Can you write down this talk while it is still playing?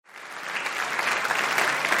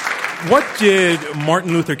What did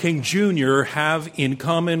Martin Luther King Jr. have in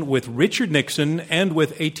common with Richard Nixon and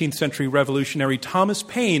with 18th century revolutionary Thomas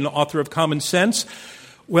Paine, author of Common Sense?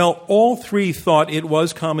 Well, all three thought it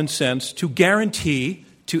was common sense to guarantee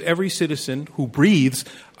to every citizen who breathes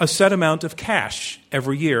a set amount of cash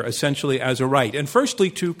every year, essentially as a right, and firstly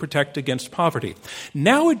to protect against poverty.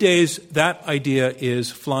 Nowadays, that idea is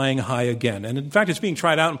flying high again, and in fact, it's being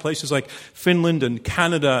tried out in places like Finland and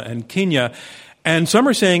Canada and Kenya, and some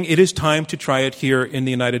are saying it is time to try it here in the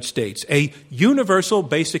United States. A universal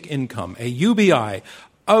basic income, a UBI,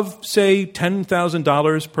 of, say,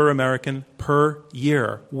 $10,000 per American per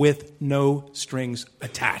year with no strings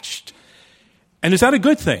attached. And is that a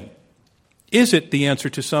good thing? Is it the answer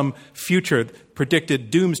to some future predicted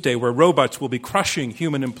doomsday where robots will be crushing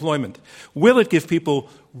human employment? Will it give people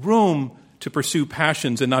room to pursue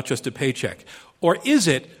passions and not just a paycheck? Or is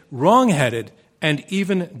it wrong-headed and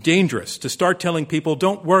even dangerous to start telling people,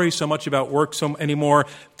 don't worry so much about work anymore,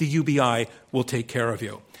 the UBI will take care of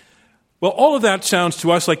you? Well, all of that sounds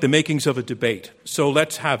to us like the makings of a debate, so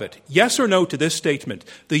let's have it. Yes or no to this statement: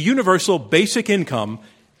 the universal basic income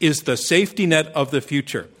is the safety net of the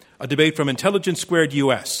future. A debate from Intelligence Squared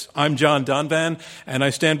US. I'm John Donvan, and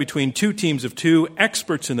I stand between two teams of two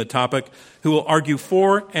experts in the topic who will argue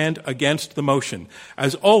for and against the motion.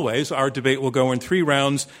 As always, our debate will go in 3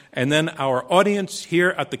 rounds, and then our audience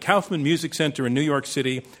here at the Kaufman Music Center in New York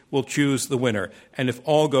City will choose the winner. And if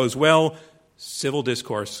all goes well, civil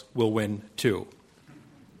discourse will win too.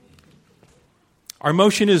 Our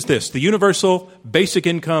motion is this: the universal basic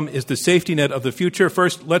income is the safety net of the future.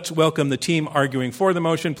 First, let's welcome the team arguing for the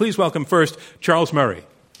motion. Please welcome first Charles Murray.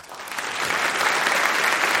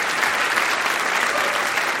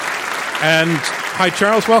 And hi,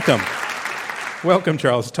 Charles, welcome. Welcome,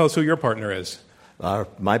 Charles. Tell us who your partner is.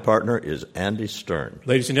 My partner is Andy Stern.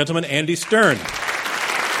 Ladies and gentlemen, Andy Stern.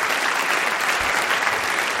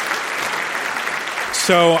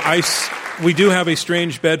 So we do have a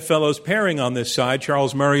strange bedfellows pairing on this side.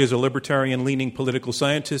 Charles Murray is a libertarian-leaning political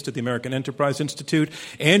scientist at the American Enterprise Institute.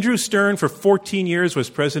 Andrew Stern, for 14 years, was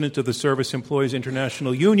president of the Service Employees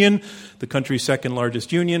International Union, the country's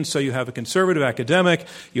second-largest union. So you have a conservative academic,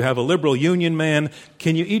 you have a liberal union man.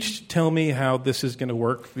 Can you each tell me how this is going to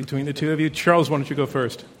work between the two of you? Charles, why don't you go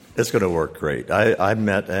first? It's going to work great. I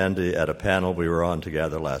met Andy at a panel we were on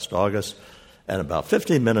together last August, and about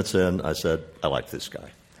 15 minutes in, I said, I like this guy.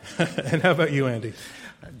 And how about you, Andy?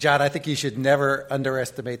 John, I think you should never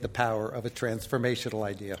underestimate the power of a transformational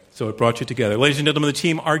idea. So it brought you together. Ladies and gentlemen, the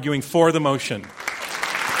team arguing for the motion.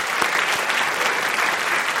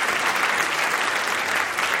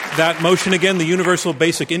 That motion again, the universal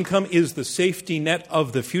basic income is the safety net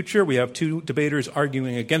of the future. We have 2 debaters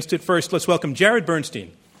arguing against it. First, let's welcome Jared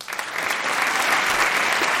Bernstein. Thank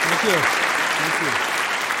you. Thank you.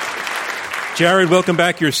 Jared, welcome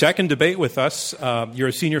back. Your second debate with us. You're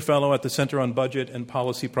a senior fellow at the Center on Budget and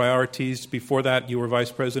Policy Priorities. Before that, you were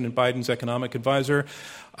Vice President Biden's economic advisor.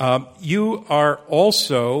 You are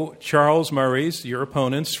also Charles Murray's, your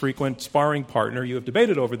opponent's, frequent sparring partner. You have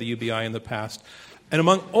debated over the UBI in the past. And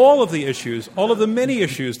among all of the issues, all of the many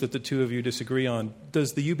issues that the two of you disagree on,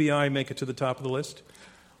 does the UBI make it to the top of the list?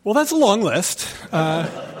 Well, that's a long list.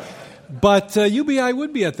 But UBI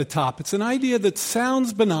would be at the top. It's an idea that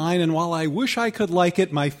sounds benign, and while I wish I could like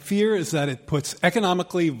it, my fear is that it puts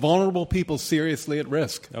economically vulnerable people seriously at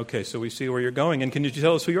risk. Okay, so we see where you're going. And can you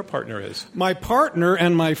tell us who your partner is? My partner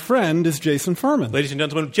and my friend is Jason Furman. Ladies and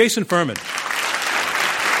gentlemen, Jason Furman.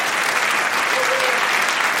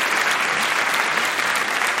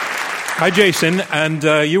 Hi, Jason. And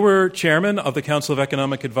you were chairman of the Council of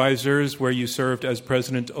Economic Advisors, where you served as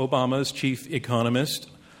President Obama's chief economist.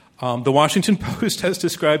 The Washington Post has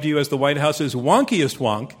described you as the White House's wonkiest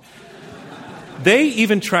wonk. They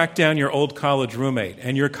even tracked down your old college roommate,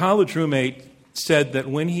 and your college roommate said that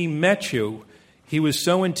when he met you, he was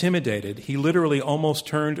so intimidated, he literally almost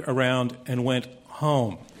turned around and went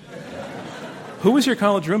home. Who was your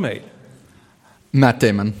college roommate? Matt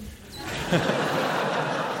Damon.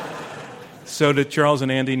 So did Charles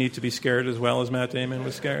and Andy need to be scared as well as Matt Damon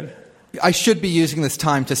was scared? I should be using this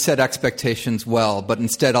time to set expectations well, but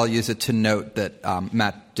instead I'll use it to note that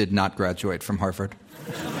Matt did not graduate from Harvard.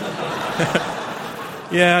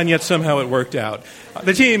 Yeah, and yet somehow it worked out.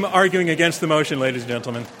 The team arguing against the motion, ladies and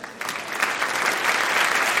gentlemen.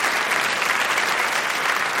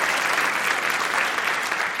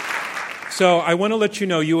 So I want to let you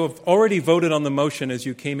know you have already voted on the motion as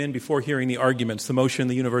you came in before hearing the arguments. The motion,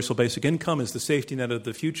 the universal basic income, is the safety net of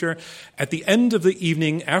the future. At the end of the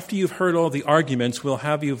evening, after you've heard all the arguments, we'll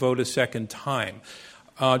have you vote a second time.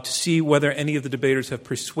 to see whether any of the debaters have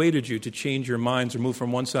persuaded you to change your minds or move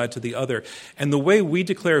from one side to the other. And the way we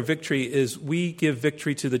declare victory is we give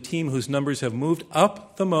victory to the team whose numbers have moved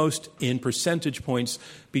up the most in percentage points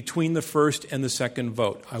between the first and the second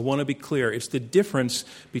vote. I want to be clear. It's the difference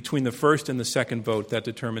between the first and the second vote that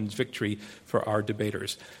determines victory for our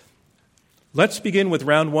debaters. Let's begin with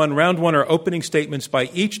round one. Round one are opening statements by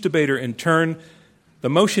each debater in turn. The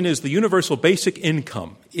motion is the universal basic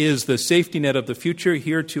income is the safety net of the future.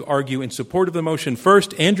 Here to argue in support of the motion,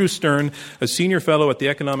 first, Andrew Stern, a senior fellow at the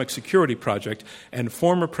Economic Security Project and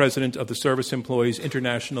former president of the Service Employees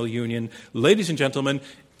International Union. Ladies and gentlemen,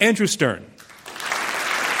 Andrew Stern.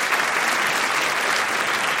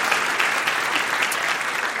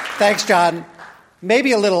 Thanks, John.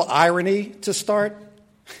 Maybe a little irony to start.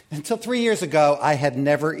 Until 3 years ago, I had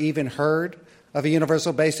never even heard of a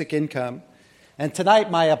universal basic income. And tonight,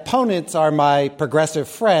 my opponents are my progressive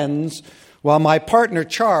friends, while my partner,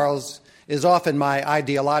 Charles, is often my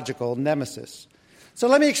ideological nemesis. So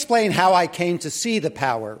let me explain how I came to see the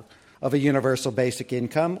power of a universal basic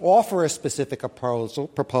income, offer a specific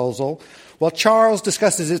proposal, while Charles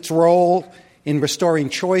discusses its role in restoring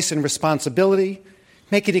choice and responsibility,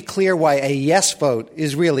 making it clear why a yes vote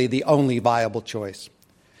is really the only viable choice.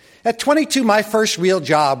 At 22, my first real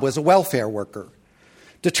job was a welfare worker,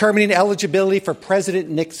 determining eligibility for President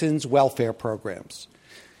Nixon's welfare programs.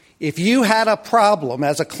 If you had a problem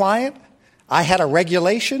as a client, I had a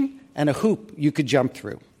regulation and a hoop you could jump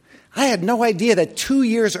through. I had no idea that 2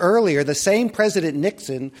 years earlier, the same President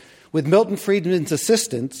Nixon, with Milton Friedman's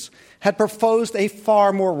assistance, had proposed a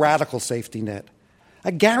far more radical safety net,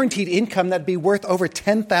 a guaranteed income that'd be worth over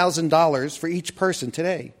 $10,000 for each person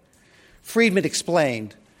today. Friedman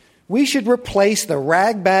explained, we should replace the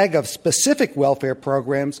ragbag of specific welfare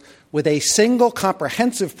programs with a single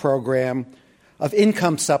comprehensive program of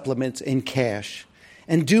income supplements in cash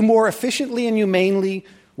and do more efficiently and humanely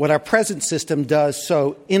what our present system does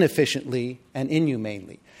so inefficiently and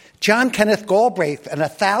inhumanely. John Kenneth Galbraith and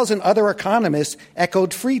 1,000 other economists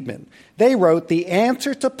echoed Friedman. They wrote, the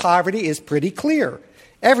answer to poverty is pretty clear.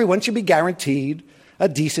 Everyone should be guaranteed a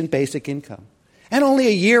decent basic income. And only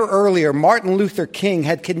a year earlier, Martin Luther King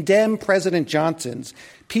had condemned President Johnson's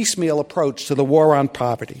piecemeal approach to the war on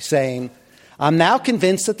poverty, saying, I'm now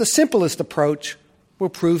convinced that the simplest approach will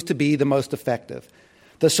prove to be the most effective.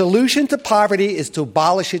 The solution to poverty is to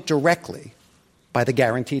abolish it directly by the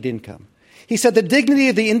guaranteed income. He said the dignity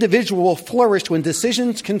of the individual will flourish when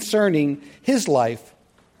decisions concerning his life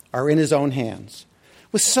are in his own hands.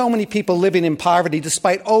 With so many people living in poverty,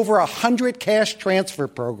 despite over 100 cash transfer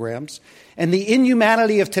programs, and the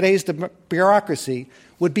inhumanity of today's bureaucracy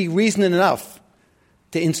would be reason enough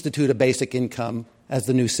to institute a basic income as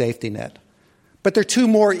the new safety net. But there are two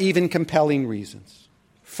more even compelling reasons.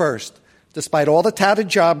 First, despite all the touted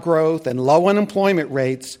job growth and low unemployment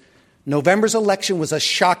rates, November's election was a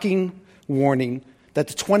shocking warning that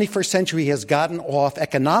the 21st century has gotten off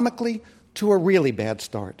economically to a really bad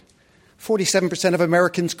start. 47% of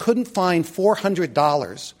Americans couldn't find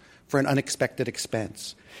 $400 for an unexpected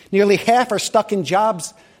expense. Nearly half are stuck in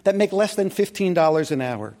jobs that make less than $15 an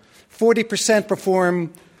hour. 40%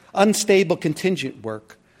 perform unstable contingent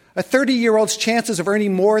work. A 30-year-old's chances of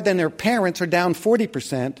earning more than their parents are down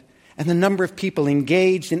 40%, and the number of people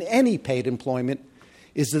engaged in any paid employment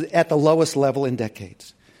is at the lowest level in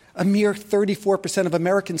decades. A mere 34% of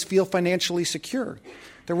Americans feel financially secure.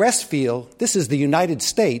 The rest feel this is the United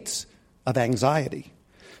States of anxiety.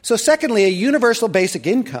 So secondly, a universal basic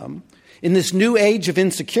income in this new age of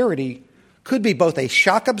insecurity could be both a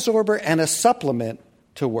shock absorber and a supplement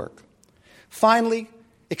to work. Finally,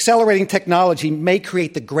 accelerating technology may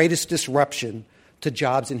create the greatest disruption to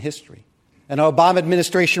jobs in history. An Obama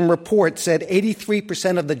administration report said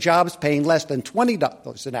 83% of the jobs paying less than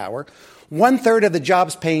 $20 an hour, one-third of the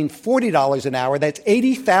jobs paying $40 an hour, that's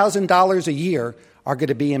 $80,000 a year, are going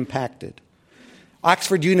to be impacted.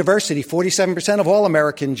 Oxford University, 47% of all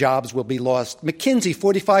American jobs will be lost. McKinsey,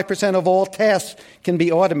 45% of all tasks can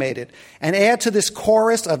be automated. And add to this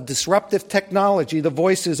chorus of disruptive technology the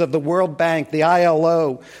voices of the World Bank, the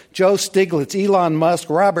ILO, Joe Stiglitz, Elon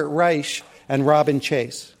Musk, Robert Reich, and Robin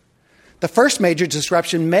Chase. The first major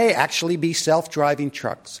disruption may actually be self-driving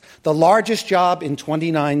trucks, the largest job in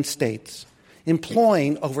 29 states,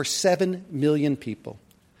 employing over 7 million people.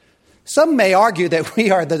 Some may argue that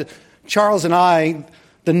we are Charles and I,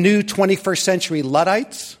 the new 21st century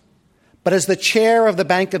Luddites. But as the chair of the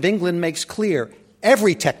Bank of England makes clear,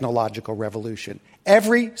 every technological revolution,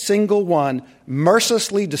 every single one,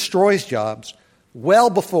 mercilessly destroys jobs well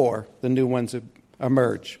before the new ones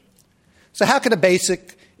emerge. So how can a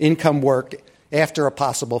basic income work after a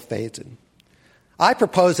possible phase-in? I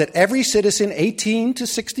propose that every citizen 18 to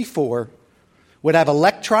 64 would have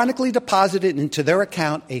electronically deposited into their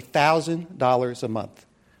account $1,000 a month.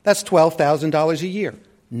 That's $12,000 a year.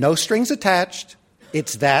 No strings attached.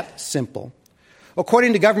 It's that simple.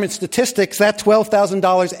 According to government statistics, that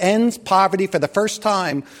 $12,000 ends poverty for the first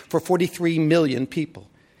time for 43 million people.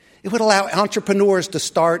 It would allow entrepreneurs to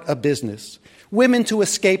start a business, women to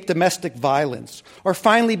escape domestic violence, or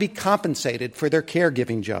finally be compensated for their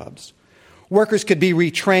caregiving jobs. Workers could be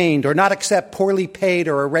retrained or not accept poorly paid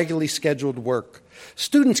or irregularly scheduled work.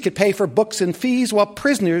 Students could pay for books and fees while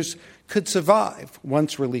prisoners could survive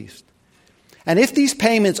once released. And if these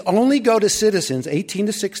payments only go to citizens 18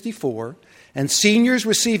 to 64 and seniors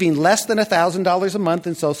receiving less than $1,000 a month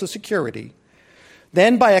in Social Security,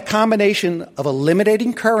 then by a combination of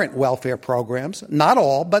eliminating current welfare programs, not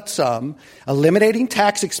all but some, eliminating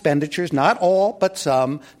tax expenditures, not all but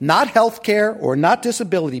some, not health care or not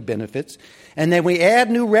disability benefits, and then we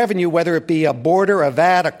add new revenue, whether it be a border, a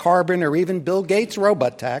VAT, a carbon, or even Bill Gates'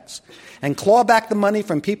 robot tax, and claw back the money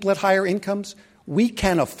from people at higher incomes, we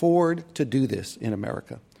can afford to do this in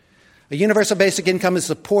America. A universal basic income is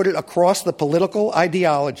supported across the political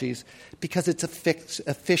ideologies because it's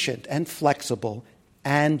efficient and flexible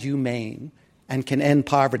and humane and can end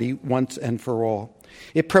poverty once and for all.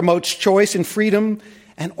 It promotes choice and freedom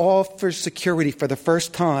and offers security for the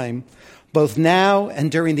first time, both now and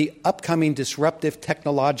during the upcoming disruptive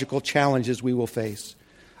technological challenges we will face.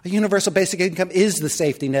 A universal basic income is the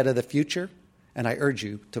safety net of the future, and I urge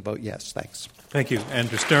you to vote yes. Thanks. Thank you,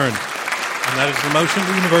 Andrew Stern. And that is the motion.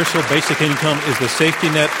 The universal basic income is the safety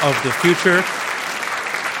net of the future.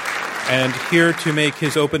 And here to make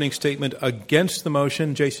his opening statement against the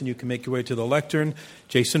motion, Jason, you can make your way to the lectern.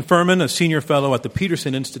 Jason Furman, a senior fellow at the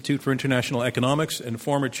Peterson Institute for International Economics and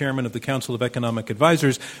former chairman of the Council of Economic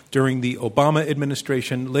Advisors during the Obama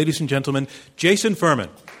administration. Ladies and gentlemen, Jason Furman.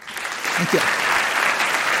 Thank you.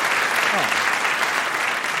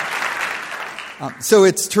 So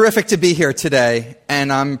it's terrific to be here today,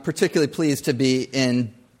 and I'm particularly pleased to be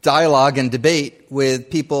in dialogue and debate with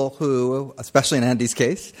people who, especially in Andy's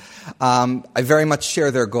case, I very much share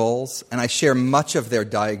their goals, and I share much of their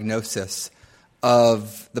diagnosis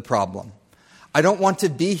of the problem. I don't want to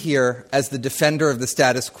be here as the defender of the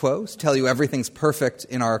status quo, to tell you everything's perfect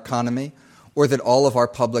in our economy, or that all of our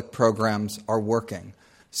public programs are working.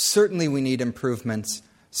 Certainly we need improvements.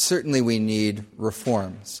 Certainly we need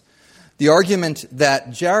reforms. The argument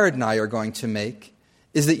that Jared and I are going to make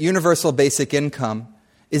is that universal basic income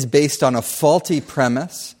is based on a faulty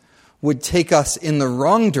premise, would take us in the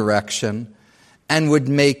wrong direction, and would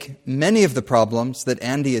make many of the problems that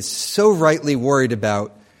Andy is so rightly worried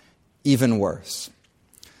about even worse.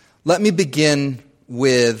 Let me begin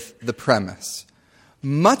with the premise.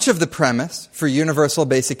 Much of the premise for universal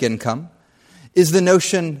basic income is the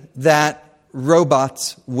notion that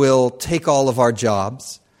robots will take all of our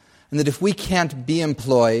jobs, and that if we can't be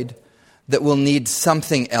employed, that we'll need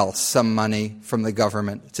something else, some money from the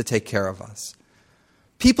government to take care of us.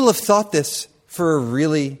 People have thought this for a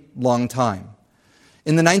really long time.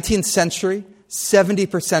 In the 19th century,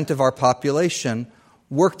 70% of our population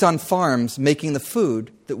worked on farms making the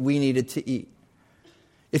food that we needed to eat.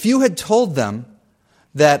 If you had told them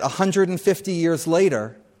that 150 years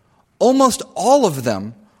later, almost all of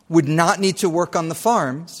them would not need to work on the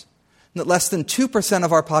farms, and that less than 2%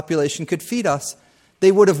 of our population could feed us,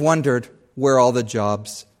 they would have wondered where all the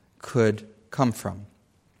jobs could come from.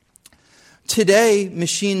 Today,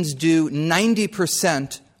 machines do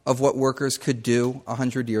 90% of what workers could do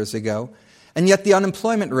 100 years ago, and yet the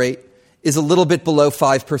unemployment rate is a little bit below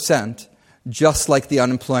 5%, just like the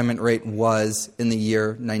unemployment rate was in the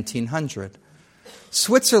year 1900.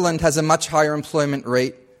 Switzerland has a much higher employment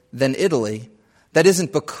rate than Italy. That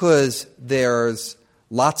isn't because there's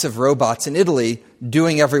lots of robots in Italy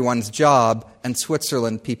doing everyone's job, and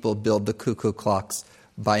Switzerland people build the cuckoo clocks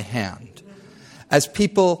by hand. As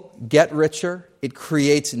people get richer, it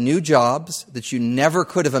creates new jobs that you never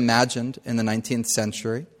could have imagined in the 19th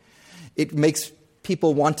century. It makes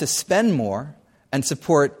people want to spend more and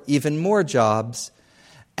support even more jobs.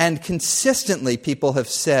 And consistently, people have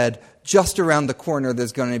said, just around the corner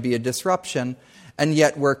there's going to be a disruption, and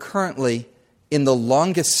yet we're currently in the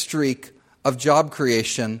longest streak of job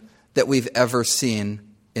creation that we've ever seen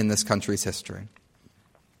in this country's history.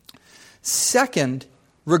 Second,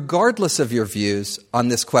 regardless of your views on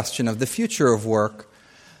this question of the future of work,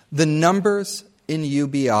 the numbers in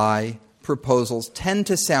UBI proposals tend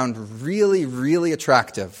to sound really, really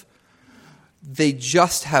attractive. They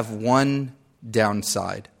just have one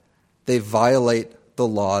downside. They violate the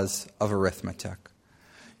laws of arithmetic.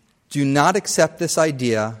 Do not accept this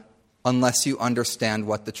idea unless you understand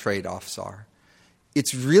what the trade-offs are.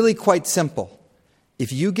 It's really quite simple.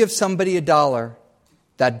 If you give somebody $1,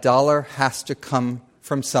 that dollar has to come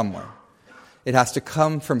from somewhere. It has to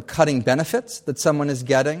come from cutting benefits that someone is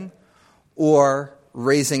getting or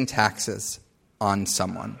raising taxes on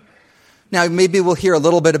someone. Now, maybe we'll hear a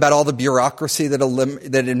little bit about all the bureaucracy that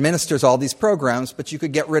administers all these programs, but you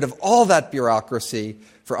could get rid of all that bureaucracy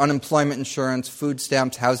for unemployment insurance, food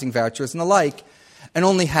stamps, housing vouchers, and the like, and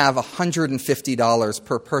only have $150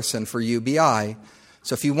 per person for UBI.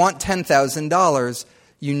 So if you want $10,000,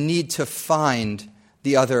 you need to find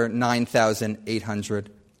the other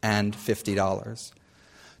 $9,850.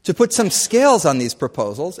 To put some scales on these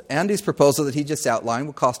proposals, Andy's proposal that he just outlined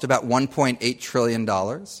will cost about $1.8 trillion.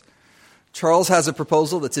 Charles has a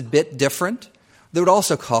proposal that's a bit different that would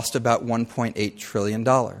also cost about $1.8 trillion.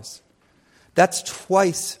 That's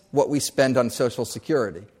twice what we spend on Social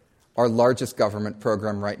Security, our largest government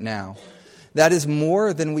program right now. That is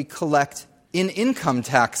more than we collect in income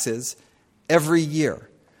taxes every year.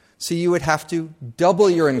 So you would have to double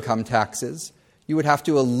your income taxes. You would have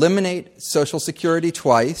to eliminate Social Security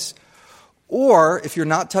twice. Or, if you're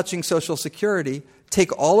not touching Social Security,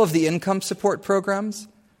 take all of the income support programs.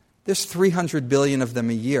 There's 300 billion of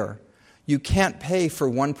them a year. You can't pay for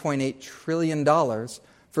 $1.8 trillion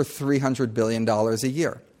for $300 billion a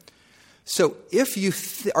year. So if you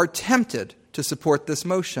are tempted to support this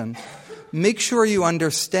motion, make sure you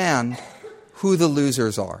understand who the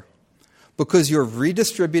losers are. Because you're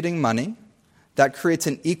redistributing money, that creates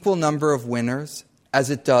an equal number of winners as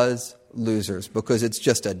it does losers, because it's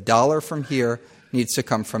just $1 from here needs to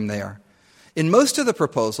come from there. In most of the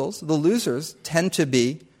proposals, the losers tend to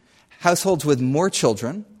be households with more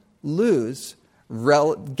children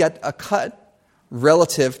get a cut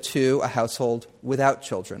relative to a household without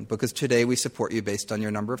children, because today we support you based on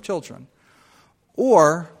your number of children.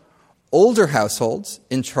 Or older households,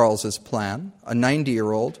 in Charles's plan, a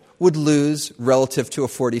 90-year-old, would lose relative to a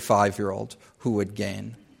 45-year-old who would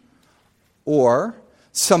gain. Or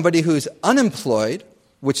somebody who's unemployed,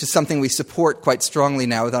 which is something we support quite strongly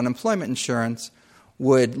now with unemployment insurance,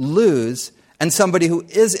 would lose, and somebody who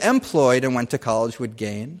is employed and went to college would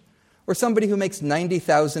gain. Or somebody who makes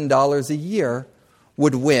 $90,000 a year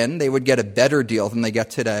would win. They would get a better deal than they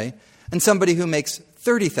get today. And somebody who makes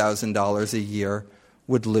 $30,000 a year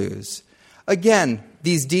would lose. Again,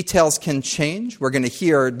 these details can change. We're going to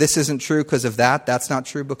hear this isn't true because of that, that's not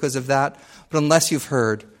true because of that. But unless you've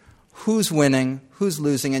heard who's winning, who's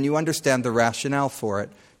losing, and you understand the rationale for it,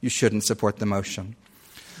 you shouldn't support the motion.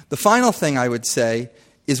 The final thing I would say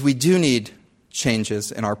is we do need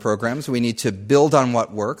changes in our programs. We need to build on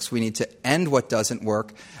what works. We need to end what doesn't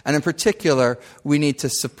work. And in particular, we need to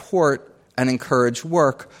support and encourage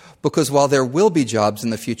work, because while there will be jobs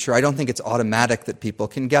in the future, I don't think it's automatic that people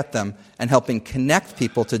can get them. And helping connect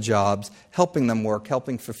people to jobs, helping them work,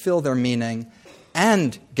 helping fulfill their meaning,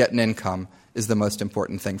 and get an income is the most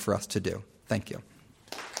important thing for us to do. Thank you.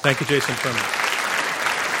 Thank you, Jason Furman.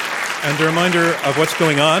 And a reminder of what's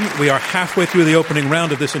going on. We are halfway through the opening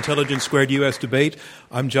round of this Intelligence Squared U.S. debate.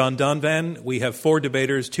 I'm John Donvan. We have 4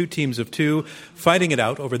 debaters, 2 teams of 2, fighting it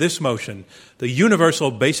out over this motion. The universal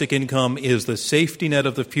basic income is the safety net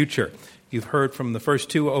of the future. You've heard from the first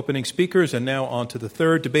 2 opening speakers, and now on to the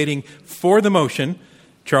third, debating for the motion,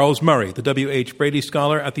 Charles Murray, the W.H. Brady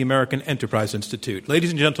Scholar at the American Enterprise Institute. Ladies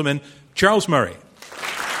and gentlemen, Charles Murray.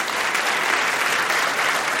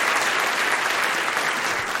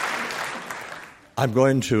 I'm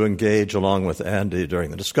going to engage along with Andy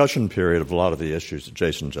during the discussion period of a lot of the issues that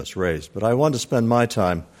Jason just raised, but I want to spend my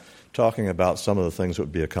time talking about some of the things that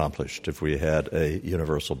would be accomplished if we had a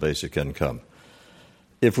universal basic income.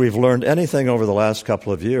 If we've learned anything over the last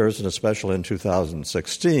couple of years, and especially in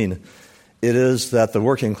 2016, it is that the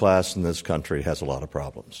working class in this country has a lot of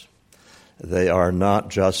problems. They are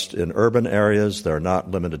not just in urban areas. They're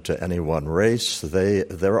not limited to any one race.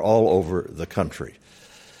 They're all over the country.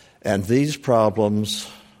 And these problems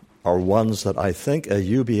are ones that I think a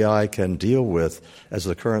UBI can deal with as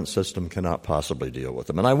the current system cannot possibly deal with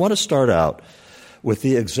them. And I want to start out with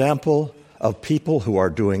the example of people who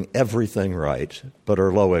are doing everything right but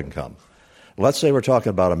are low income. Let's say we're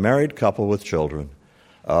talking about a married couple with children.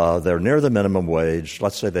 They're near the minimum wage.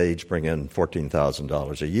 Let's say they each bring in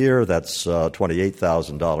 $14,000 a year. That's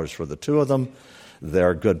 $28,000 for the 2 of them.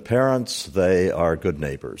 They're good parents. They are good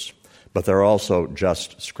neighbors. But they're also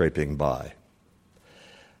just scraping by.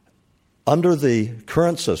 Under the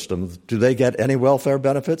current system, do they get any welfare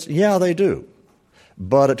benefits? Yeah, they do.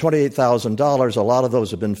 But at $28,000, a lot of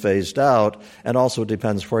those have been phased out, and also it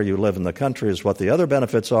depends where you live in the country as what the other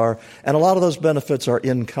benefits are, and a lot of those benefits are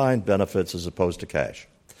in-kind benefits as opposed to cash.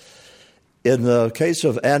 In the case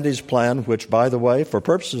of Andy's plan, which, by the way, for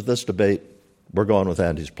purposes of this debate, we're going with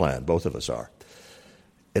Andy's plan. Both of us are.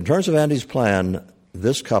 In terms of Andy's plan,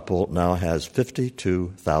 this couple now has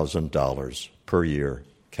 $52,000 per year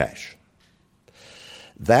cash.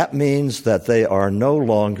 That means that they are no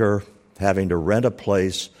longer having to rent a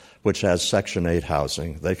place which has Section 8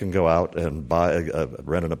 housing. They can go out and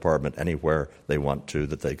rent an apartment anywhere they want to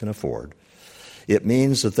that they can afford. It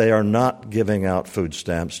means that they are not giving out food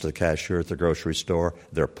stamps to the cashier at the grocery store.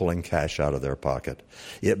 They're pulling cash out of their pocket.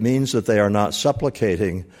 It means that they are not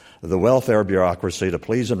supplicating the welfare bureaucracy to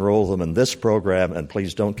please enroll them in this program and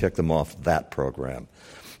please don't kick them off that program.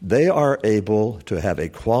 They are able to have a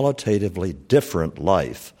qualitatively different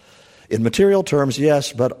life. In material terms,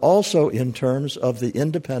 yes, but also in terms of the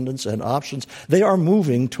independence and options. They are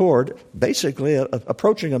moving toward basically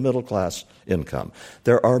approaching a middle-class income.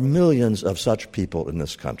 There are millions of such people in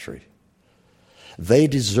this country. They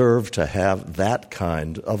deserve to have that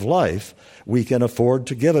kind of life. We can afford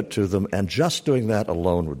to give it to them, and just doing that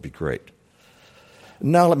alone would be great.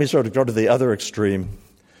 Now let me sort of go to the other extreme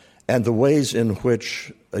and the ways in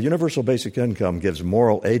which a universal basic income gives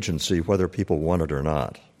moral agency, whether people want it or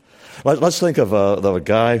not. Let's think of a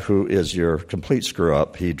guy who is your complete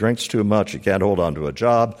screw-up. He drinks too much, he can't hold on to a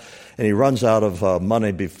job, and he runs out of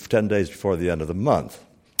money 10 days before the end of the month.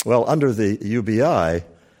 Well, under the UBI,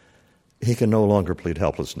 he can no longer plead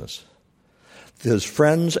helplessness. His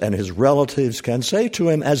friends and his relatives can say to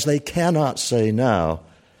him, as they cannot say now,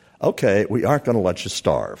 okay, we aren't going to let you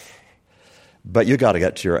starve. But you got to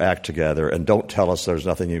get your act together and don't tell us there's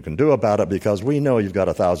nothing you can do about it because we know you've got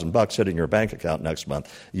 $1,000 hitting your bank account next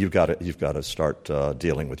month. You've got to start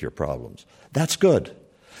dealing with your problems. That's good.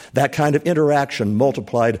 That kind of interaction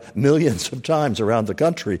multiplied millions of times around the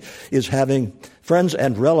country is having friends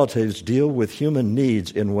and relatives deal with human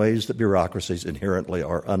needs in ways that bureaucracies inherently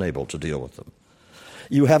are unable to deal with them.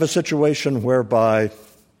 You have a situation whereby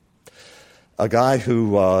a guy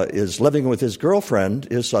who is living with his girlfriend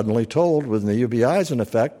is suddenly told, when the UBI is in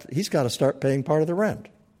effect, he's got to start paying part of the rent.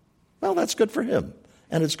 Well, that's good for him,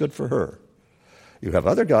 and it's good for her. You have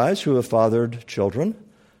other guys who have fathered children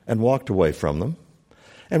and walked away from them,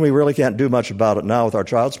 and we really can't do much about it now with our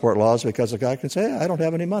child support laws because a guy can say, I don't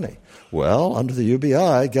have any money. Well, under the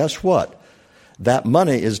UBI, guess what? That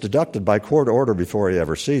money is deducted by court order before he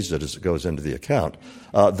ever sees it as it goes into the account.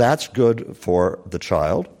 That's good for the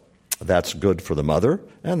child. That's good for the mother,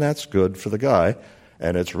 and that's good for the guy,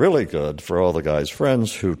 and it's really good for all the guy's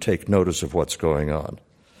friends who take notice of what's going on.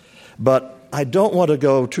 But I don't want to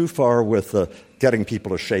go too far with getting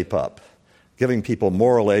people to shape up, giving people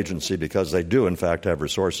moral agency because they do, in fact, have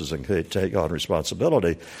resources and take on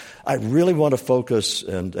responsibility. I really want to focus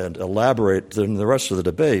and elaborate in the rest of the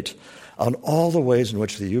debate on all the ways in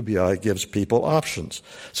which the UBI gives people options.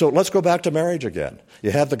 So let's go back to marriage again.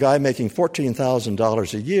 You have the guy making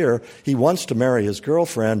 $14,000 a year. He wants to marry his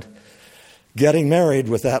girlfriend. Getting married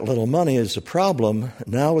with that little money is a problem.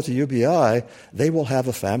 Now with the UBI, they will have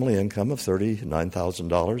a family income of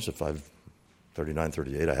 $39,000. If I've $39,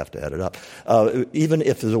 $38, I have to add it up. Even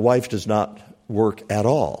if the wife does not work at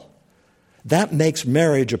all. That makes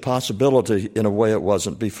marriage a possibility in a way it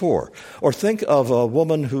wasn't before. Or think of a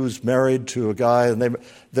woman who's married to a guy and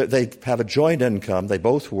they have a joint income, they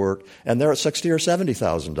both work, and they're at $60,000 or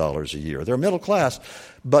 $70,000 a year. They're middle class,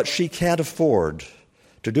 but she can't afford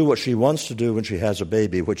to do what she wants to do when she has a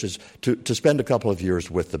baby, which is to spend a couple of years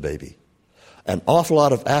with the baby. An awful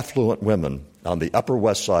lot of affluent women on the Upper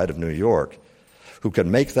West Side of New York who can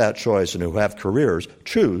make that choice and who have careers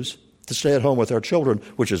choose to stay at home with their children,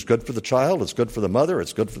 which is good for the child, it's good for the mother,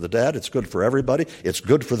 it's good for the dad, it's good for everybody, it's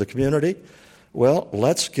good for the community. Well,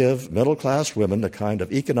 let's give middle-class women the kind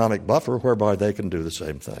of economic buffer whereby they can do the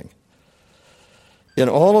same thing. In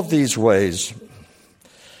all of these ways,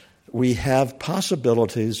 we have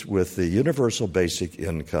possibilities with the universal basic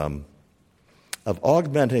income of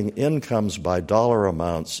augmenting incomes by dollar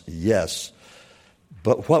amounts, yes,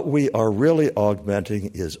 but what we are really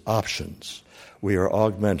augmenting is options. We are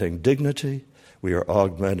augmenting dignity. We are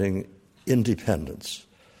augmenting independence.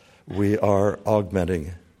 We are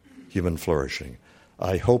augmenting human flourishing.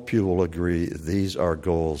 I hope you will agree these are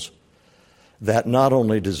goals that not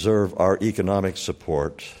only deserve our economic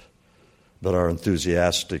support, but our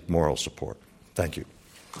enthusiastic moral support. Thank you.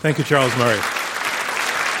 Thank you, Charles Murray.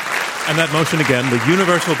 And that motion again, the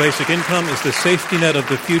universal basic income is the safety net of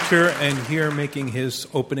the future. And here making his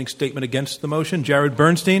opening statement against the motion, Jared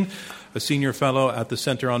Bernstein, a senior fellow at the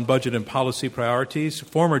Center on Budget and Policy Priorities,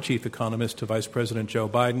 former chief economist to Vice President Joe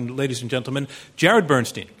Biden. Ladies and gentlemen, Jared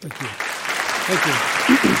Bernstein. Thank you.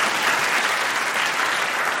 Thank you.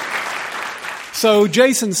 So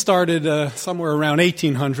Jason started somewhere around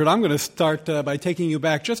 1800. I'm going to start by taking you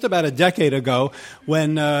back just about a decade ago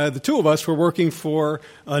when the two of us were working for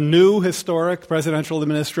a new historic presidential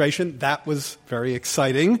administration. That was very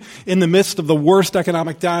exciting. In the midst of the worst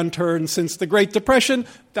economic downturn since the Great Depression,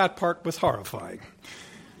 that part was horrifying.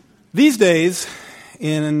 These days,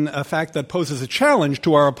 in a fact that poses a challenge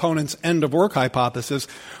to our opponent's end-of-work hypothesis,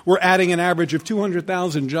 we're adding an average of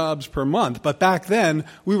 200,000 jobs per month. But back then,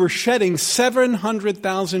 we were shedding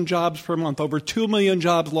 700,000 jobs per month, over 2 million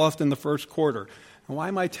jobs lost in the first quarter. And why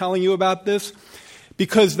am I telling you about this?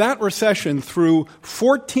 Because that recession threw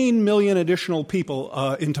 14 million additional people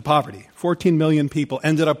into poverty. 14 million people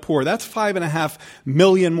ended up poor. That's 5.5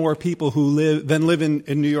 million more people who live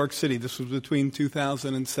in New York City. This was between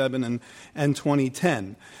 2007 and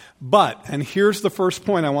 2010. But, and here's the first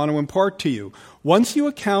point I want to impart to you, once you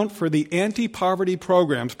account for the anti-poverty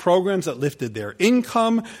programs that lifted their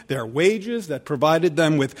income, their wages, that provided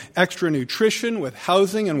them with extra nutrition, with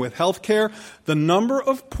housing, and with health care, the number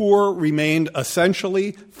of poor remained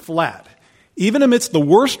essentially flat. Even amidst the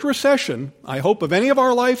worst recession, I hope, of any of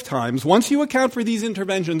our lifetimes, once you account for these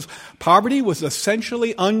interventions, poverty was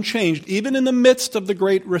essentially unchanged, even in the midst of the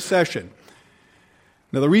Great Recession.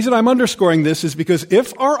 Now, the reason I'm underscoring this is because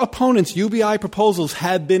if our opponents' UBI proposals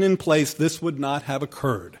had been in place, this would not have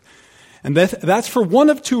occurred. And that's for one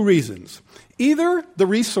of two reasons. Either the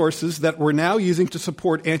resources that we're now using to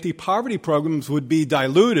support anti-poverty programs would be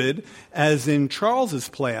diluted, as in Charles's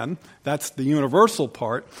plan, that's the universal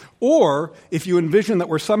part, or if you envision that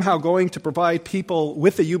we're somehow going to provide people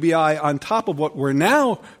with the UBI on top of what we're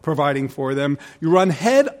now providing for them, you run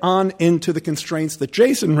head on into the constraints that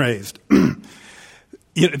Jason raised.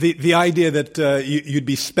 The idea that you'd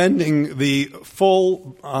be spending the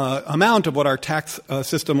full amount of what our tax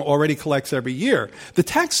system already collects every year. The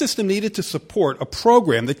tax system needed to support a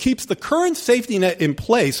program that keeps the current safety net in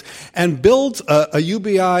place and builds a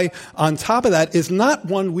UBI on top of that is not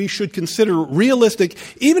one we should consider realistic,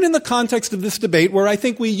 even in the context of this debate where I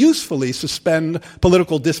think we usefully suspend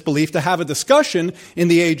political disbelief to have a discussion in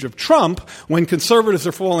the age of Trump when conservatives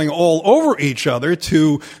are falling all over each other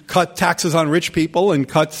to cut taxes on rich people and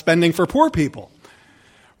cut spending for poor people.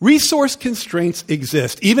 Resource constraints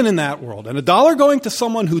exist, even in that world. And a dollar going to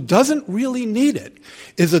someone who doesn't really need it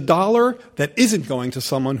is a dollar that isn't going to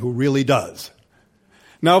someone who really does.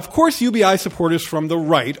 Now, of course, UBI supporters from the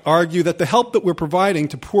right argue that the help that we're providing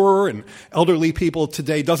to poorer and elderly people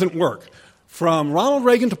today doesn't work. From Ronald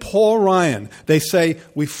Reagan to Paul Ryan, they say,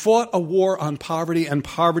 we fought a war on poverty and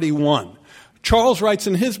poverty won. Charles writes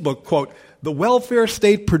in his book, quote, the welfare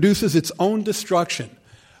state produces its own destruction.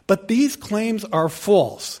 But these claims are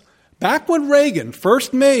false. Back when Reagan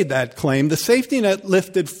first made that claim, the safety net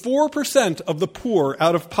lifted 4% of the poor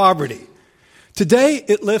out of poverty. Today,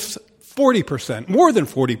 it lifts 40%, more than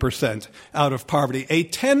 40% out of poverty, a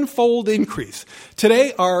tenfold increase.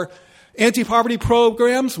 Today, our anti-poverty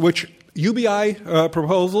programs, which UBI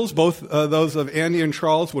proposals, both those of Andy and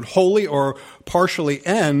Charles, would wholly or partially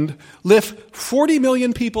end, lift 40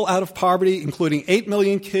 million people out of poverty, including 8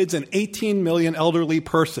 million kids and 18 million elderly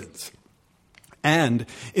persons. And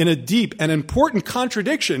in a deep and important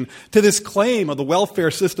contradiction to this claim of the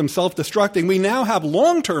welfare system self-destructing, we now have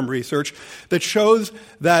long-term research that shows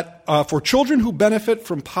that for children who benefit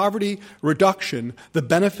from poverty reduction, the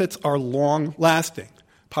benefits are long-lasting.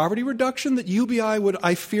 Poverty reduction that UBI would,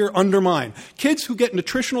 I fear, undermine. Kids who get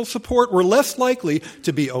nutritional support were less likely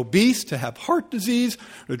to be obese, to have heart disease,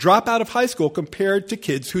 or to drop out of high school compared to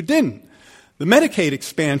kids who didn't. The Medicaid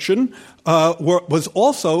expansion was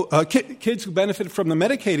also, kids who benefited from the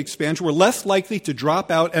Medicaid expansion were less likely to drop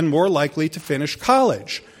out and more likely to finish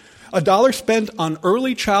college. $1 spent on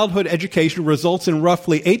early childhood education results in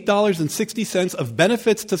roughly $8.60 of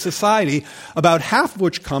benefits to society, about half of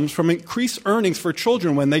which comes from increased earnings for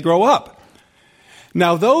children when they grow up.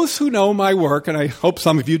 Now, those who know my work, and I hope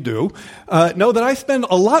some of you do, know that I spend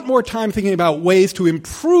a lot more time thinking about ways to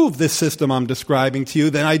improve this system I'm describing to you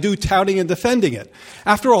than I do touting and defending it.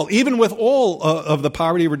 After all, even with all of the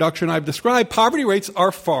poverty reduction I've described, poverty rates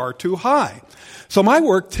are far too high. So my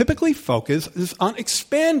work typically focuses on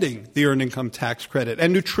expanding the earned income tax credit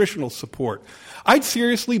and nutritional support. I'd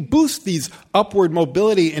seriously boost these upward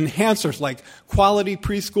mobility enhancers like quality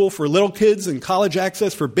preschool for little kids and college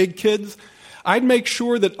access for big kids. I'd make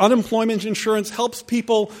sure that unemployment insurance helps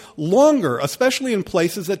people longer, especially in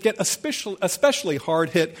places that get especially hard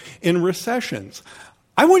hit in recessions.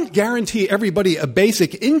 I wouldn't guarantee everybody a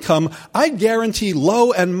basic income. I'd guarantee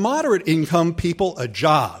low and moderate income people a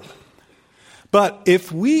job. But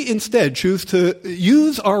if we instead choose to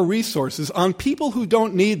use our resources on people who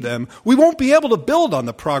don't need them, we won't be able to build on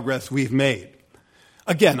the progress we've made.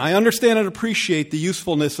 Again, I understand and appreciate the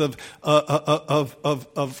usefulness of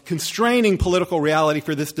constraining political reality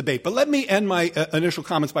for this debate. But let me end my initial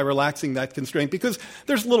comments by relaxing that constraint, because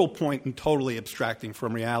there's little point in totally abstracting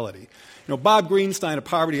from reality. Bob Greenstein, a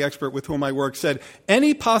poverty expert with whom I work, said,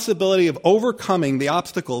 any possibility of overcoming the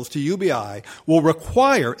obstacles to UBI will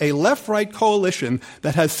require a left-right coalition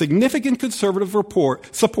that has significant conservative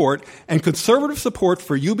support, and conservative support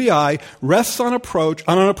for UBI rests on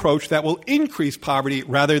an approach that will increase poverty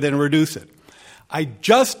rather than reduce it. I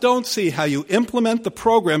just don't see how you implement the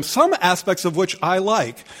program, some aspects of which I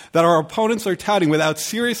like, that our opponents are touting without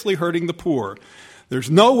seriously hurting the poor. There's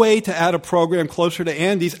no way to add a program closer to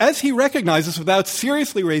Andy's, as he recognizes, without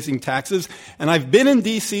seriously raising taxes. And I've been in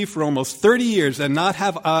D.C. for almost 30 years, and not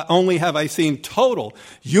only have I seen total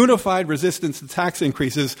unified resistance to tax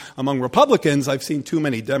increases among Republicans, I've seen too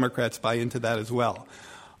many Democrats buy into that as well.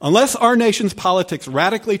 Unless our nation's politics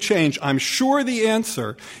radically change, I'm sure the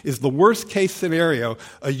answer is the worst-case scenario.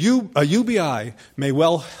 A UBI may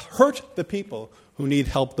well hurt the people who need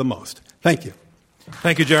help the most. Thank you.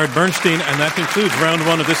 Thank you, Jared Bernstein. And that concludes round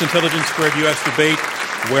one of this Intelligence Squared U.S. debate,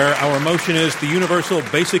 where our motion is the universal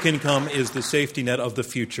basic income is the safety net of the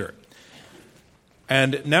future.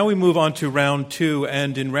 And now we move on to round two.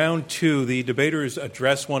 And in round two, the debaters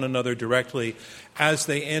address one another directly as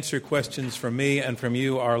they answer questions from me and from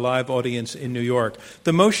you, our live audience in New York.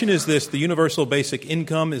 The motion is this: the universal basic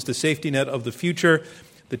income is the safety net of the future.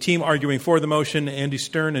 The team arguing for the motion, Andy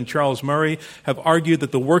Stern and Charles Murray, have argued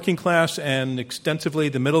that the working class and extensively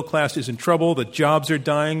the middle class is in trouble, that jobs are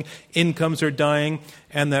dying, incomes are dying,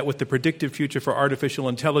 and that with the predictive future for artificial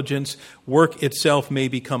intelligence, work itself may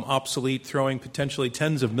become obsolete, throwing potentially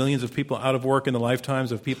tens of millions of people out of work in the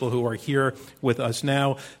lifetimes of people who are here with us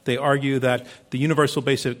now. They argue that the universal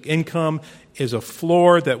basic income is a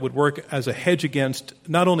floor that would work as a hedge against,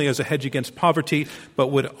 not only as a hedge against poverty, but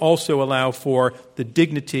would also allow for the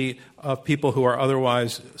dignity of people who are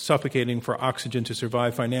otherwise suffocating for oxygen to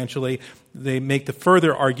survive financially. They make the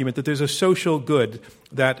further argument that there's a social good,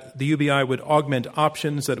 that the UBI would augment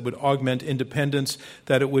options, that it would augment independence,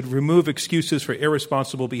 that it would remove excuses for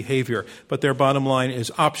irresponsible behavior. But their bottom line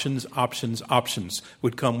is options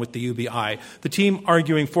would come with the UBI. The team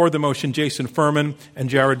arguing for the motion, Jason Furman and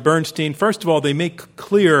Jared Bernstein, first of all, they make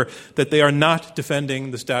clear that they are not defending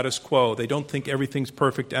the status quo. They don't think everything's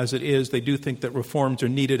perfect as it is. They do think that reforms are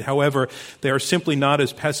needed. However, they are simply not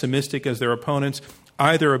as pessimistic as their opponents,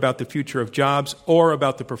 either about the future of jobs or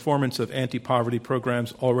about the performance of anti-poverty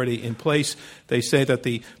programs already in place. They say that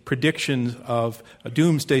the prediction of a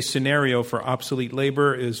doomsday scenario for obsolete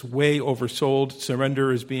labor is way oversold.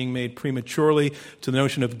 Surrender is being made prematurely to the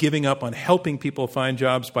notion of giving up on helping people find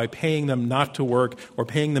jobs by paying them not to work, or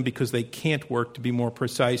paying them because they can't work, to be more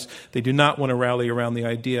precise. They do not want to rally around the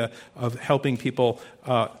idea of helping people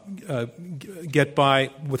get by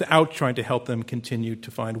without trying to help them continue to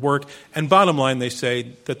find work. And bottom line, they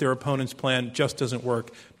say that their opponent's plan just doesn't work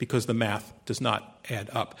because the math does not add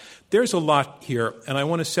up. There's a lot here, and I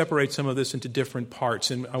want to separate some of this into different parts,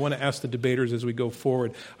 and I want to ask the debaters as we go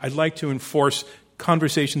forward. I'd like to enforce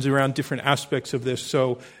conversations around different aspects of this,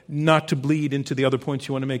 so not to bleed into the other points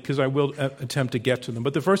you want to make, because I will attempt to get to them.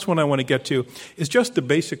 But the first one I want to get to is just the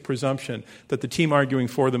basic presumption that the team arguing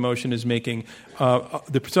for the motion is making,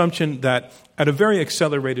 the presumption that at a very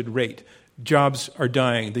accelerated rate, jobs are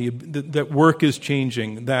dying, that work is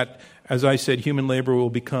changing, that, as I said, human labor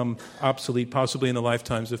will become obsolete, possibly in the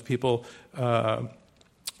lifetimes of people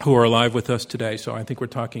who are alive with us today. So I think we're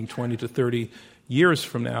talking 20 to 30 years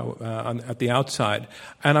from now at the outside.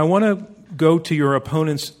 And I want to go to your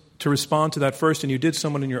opponents to respond to that first, and you did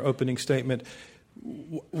somewhat in your opening statement.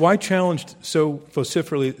 Why challenge so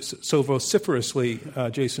vociferously,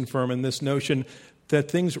 Jason Furman, this notion that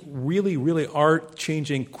things really, really are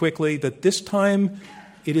changing quickly, that this time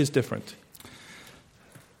it is different?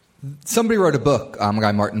 Somebody wrote a book, a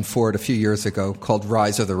guy Martin Ford, a few years ago called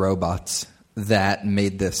Rise of the Robots that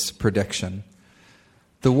made this prediction.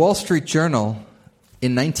 The Wall Street Journal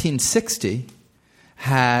in 1960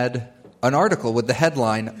 had an article with the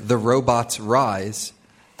headline, "The Robots Rise,"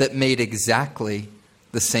 that made exactly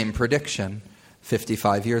the same prediction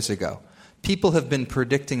 55 years ago. People have been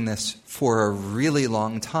predicting this for a really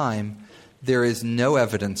long time. There is no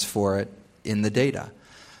evidence for it in the data.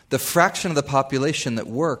 The fraction of the population that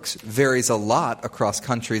works varies a lot across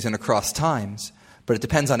countries and across times, but it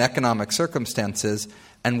depends on economic circumstances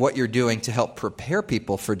and what you're doing to help prepare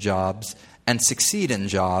people for jobs and succeed in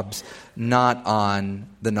jobs, not on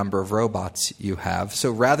the number of robots you have. So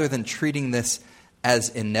rather than treating this as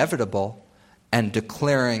inevitable and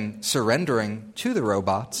surrendering to the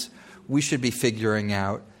robots, we should be figuring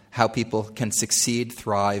out how people can succeed,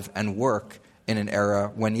 thrive, and work in an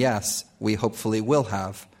era when, yes, we hopefully will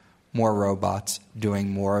have more robots doing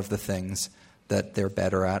more of the things that they're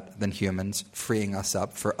better at than humans, freeing us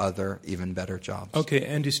up for other, even better jobs. Okay,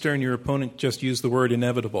 Andy Stern, your opponent just used the word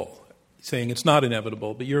inevitable, saying it's not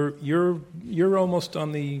inevitable, but you're almost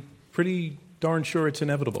on the pretty darn sure it's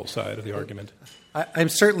inevitable side of the argument. I'm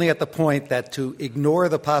certainly at the point that to ignore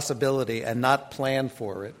the possibility and not plan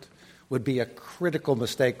for it would be a critical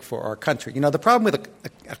mistake for our country. The problem with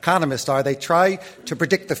economists are they try to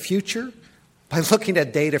predict the future by looking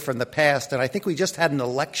at data from the past. And I think we just had an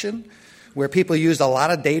election where people used a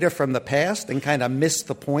lot of data from the past and kind of missed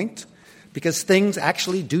the point, because things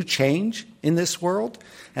actually do change in this world.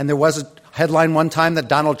 And there was a headline one time that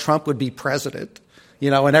Donald Trump would be president,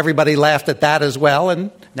 and everybody laughed at that as well. And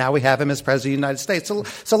now we have him as president of the United States.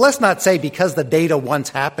 So let's not say because the data once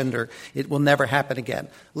happened or it will never happen again.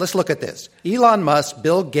 Let's look at this. Elon Musk,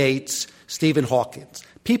 Bill Gates, Stephen Hawking,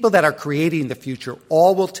 people that are creating the future,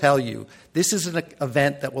 all will tell you this is an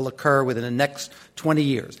event that will occur within the next 20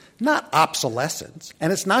 years. Not obsolescence.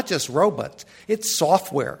 And it's not just robots. It's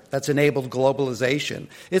software that's enabled globalization.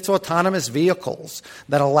 It's autonomous vehicles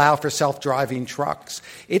that allow for self-driving trucks.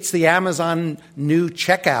 It's the Amazon new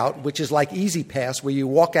checkout, which is like Easy Pass, where you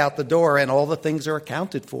walk out the door and all the things are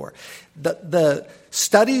accounted for. The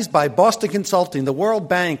studies by Boston Consulting, the World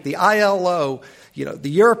Bank, the ILO, the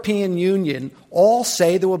European Union all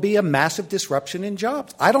say there will be a massive disruption in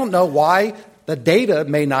jobs. I don't know why the data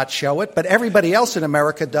may not show it, but everybody else in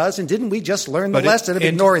America does. And didn't we just learn the lesson of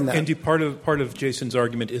ignoring that? Andy, part of Jason's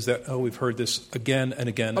argument is that, we've heard this again and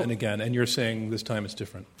again and again, and you're saying this time it's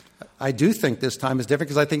different. I do think this time is different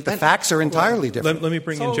because I think the facts are entirely different. Let me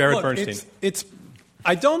bring in Jared Bernstein.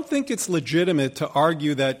 I don't think it's legitimate to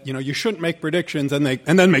argue that you shouldn't make predictions and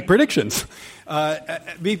then make predictions,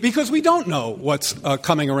 because we don't know what's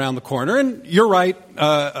coming around the corner. And you're right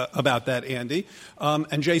about that, Andy.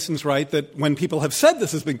 And Jason's right that when people have said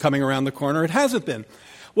this has been coming around the corner, it hasn't been.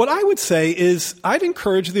 What I would say is I'd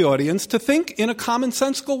encourage the audience to think in a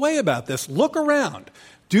commonsensical way about this. Look around.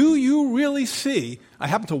 Do you really see? I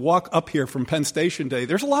happen to walk up here from Penn Station today.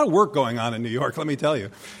 There's a lot of work going on in New York, let me tell you.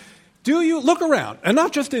 Do you look around, and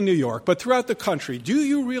not just in New York, but throughout the country, do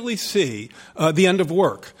you really see the end of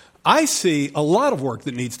work? I see a lot of work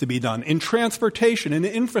that needs to be done in transportation, in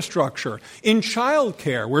infrastructure, in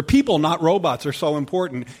childcare, where people, not robots, are so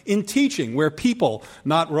important, in teaching, where people,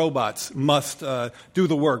 not robots, must do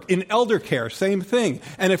the work, in elder care, same thing.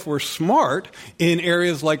 And if we're smart, in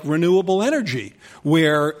areas like renewable energy,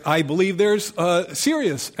 where I believe there's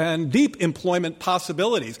serious and deep employment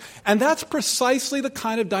possibilities. And that's precisely the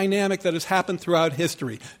kind of dynamic that has happened throughout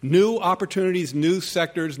history. New opportunities, new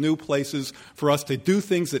sectors, new places for us to do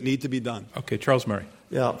things that need to be done. Okay, Charles Murray.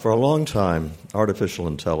 Yeah, for a long time, artificial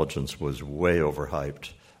intelligence was way overhyped,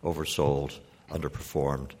 oversold,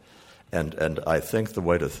 underperformed. And I think the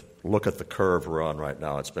way to look at the curve we're on right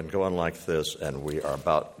now, it's been going like this, and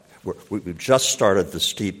we've just started the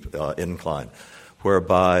steep incline,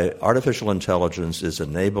 whereby artificial intelligence is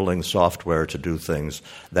enabling software to do things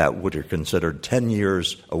that would be considered 10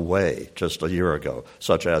 years away just a year ago,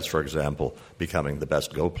 such as, for example, becoming the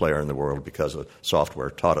best Go player in the world because the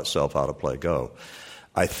software taught itself how to play Go.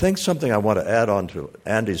 I think something I want to add on to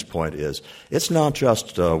Andy's point is it's not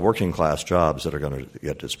just working-class jobs that are going to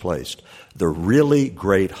get displaced. The really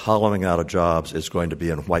great hollowing out of jobs is going to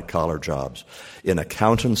be in white-collar jobs, in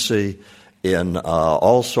accountancy, in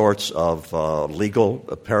all sorts of legal,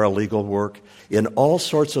 paralegal work, in all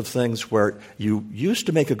sorts of things where you used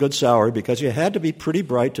to make a good salary because you had to be pretty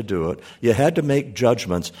bright to do it. You had to make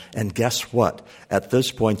judgments. And guess what? At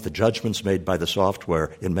this point, the judgments made by the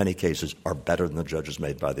software, in many cases, are better than the judges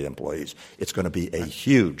made by the employees. It's going to be a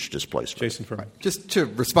huge displacement. Jason Furman. Just to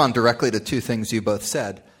respond directly to two things you both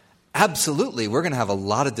said, absolutely, we're going to have a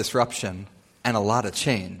lot of disruption and a lot of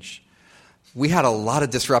change. We had a lot of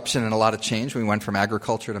disruption and a lot of change when we went from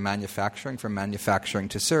agriculture to manufacturing, from manufacturing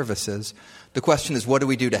to services. The question is, what do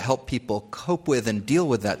we do to help people cope with and deal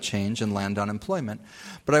with that change and land unemployment?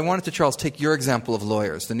 But I wanted to, Charles, take your example of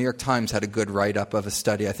lawyers. The New York Times had a good write-up of a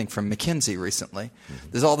study, I think, from McKinsey recently. Mm-hmm.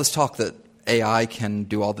 There's all this talk that AI can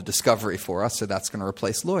do all the discovery for us, so that's going to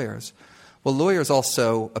replace lawyers. Well, lawyers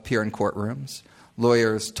also appear in courtrooms.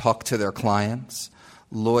 Lawyers talk to their clients.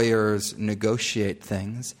 Lawyers negotiate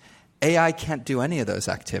things. AI can't do any of those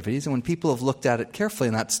activities, and when people have looked at it carefully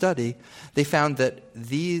in that study, they found that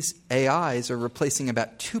these AIs are replacing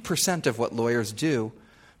about 2% of what lawyers do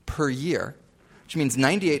per year, which means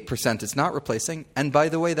 98% it's not replacing. And by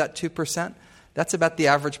the way, that 2%, that's about the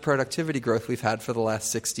average productivity growth we've had for the last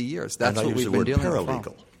 60 years. That's what we've been dealing with.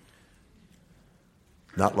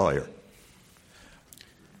 not lawyer.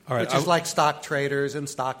 All right. Which is like stock traders and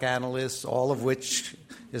stock analysts, all of which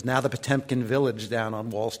is now the Potemkin village down on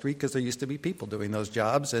Wall Street because there used to be people doing those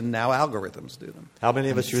jobs, and now algorithms do them. How many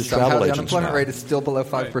of us use Somehow travel the agents unemployment now? rate is still below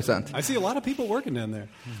 5%. Right. I see a lot of people working down there.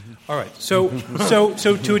 All right. So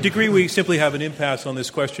to a degree, we simply have an impasse on this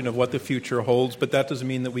question of what the future holds, but that doesn't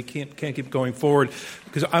mean that we can't keep going forward.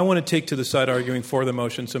 Because I want to take to the side arguing for the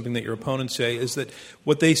motion something that your opponents say, is that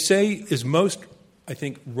what they say is most, I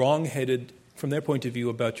think, wrong-headed from their point of view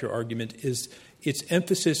about your argument is its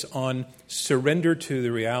emphasis on surrender to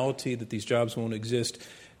the reality that these jobs won't exist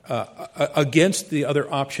against the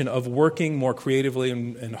other option of working more creatively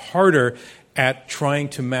and harder at trying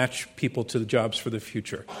to match people to the jobs for the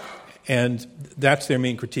future. And that's their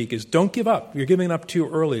main critique is don't give up. You're giving up too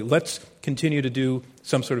early. Let's continue to do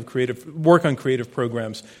some sort of work on creative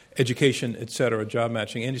programs, education, et cetera, job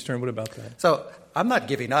matching. Andy Stern, what about that? So I'm not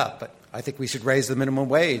giving up, but I think we should raise the minimum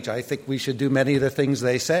wage. I think we should do many of the things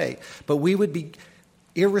they say. But we would be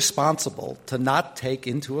irresponsible to not take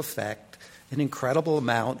into effect an incredible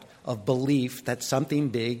amount of belief that something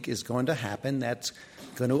big is going to happen that's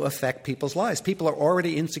going to affect people's lives. People are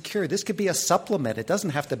already insecure. This could be a supplement. It doesn't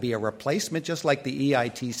have to be a replacement, just like the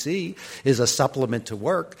EITC is a supplement to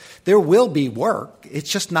work. There will be work.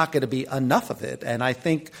 It's just not going to be enough of it. And I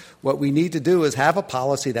think what we need to do is have a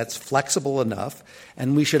policy that's flexible enough,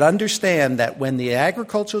 and we should understand that when the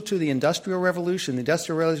agricultural to the Industrial Revolution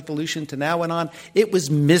to now went on, it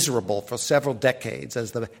was miserable for several decades,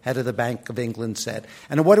 as the head of the Bank of England said.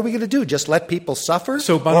 And what are we going to do? Just let people suffer?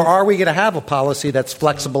 Or are we going to have a policy that's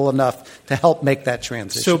flexible enough to help make that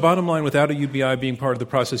transition? So bottom line, without a UBI being part of the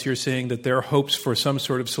process, you're saying that their hopes for some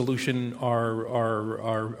sort of solution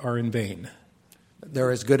are in vain.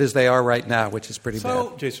 They're as good as they are right now, which is pretty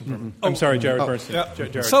bad. Jason Furman. I'm sorry, Jared Bernstein. Yeah.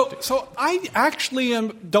 Jared. So I actually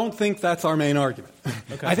don't think that's our main argument.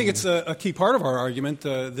 Okay. I think it's a key part of our argument,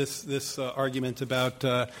 this argument about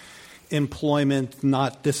employment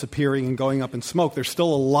not disappearing and going up in smoke. There's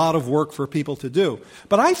still a lot of work for people to do.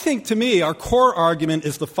 But I think, to me, our core argument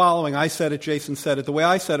is the following. I said it, Jason said it. The way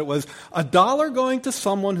I said it was, $1 going to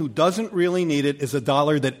someone who doesn't really need it is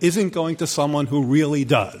 $1 that isn't going to someone who really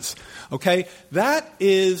does. Okay? That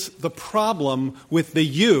is the problem with the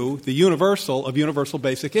universal of universal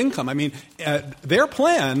basic income. I mean, their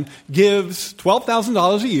plan gives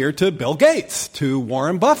 $12,000 a year to Bill Gates, to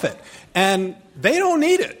Warren Buffett, and they don't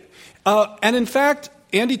need it. And in fact,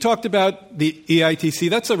 Andy talked about the EITC.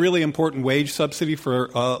 That's a really important wage subsidy for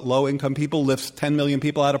low-income people, lifts 10 million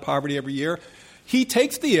people out of poverty every year. He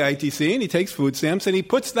takes the EITC and he takes food stamps and he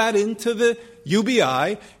puts that into the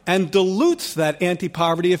UBI and dilutes that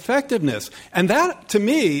anti-poverty effectiveness. And that, to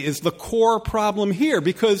me, is the core problem here,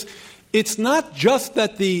 because it's not just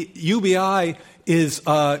that the UBI is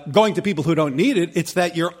going to people who don't need it. It's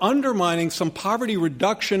that you're undermining some poverty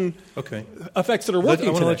reduction effects that are working.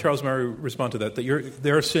 I want to let Charles Murray respond to that.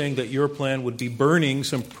 They're saying that your plan would be burning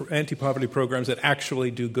some anti-poverty programs that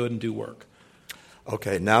actually do good and do work.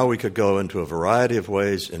 Okay, now we could go into a variety of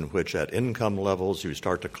ways in which at income levels you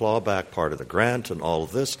start to claw back part of the grant and all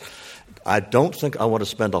of this. I don't think I want to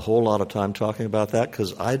spend a whole lot of time talking about that,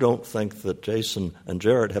 because I don't think that Jason and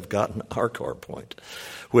Jared have gotten our core point,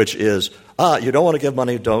 which is, you don't want to give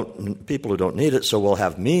money to people who don't need it, so we'll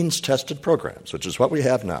have means-tested programs, which is what we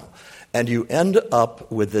have now. And you end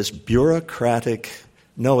up with this bureaucratic,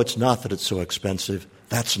 no, it's not that it's so expensive.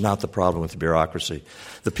 That's not the problem with the bureaucracy.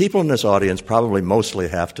 The people in this audience probably mostly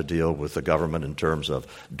have to deal with the government in terms of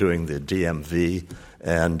doing the DMV,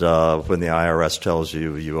 and when the IRS tells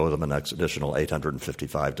you you owe them an additional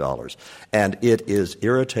 $855. And it is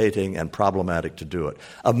irritating and problematic to do it.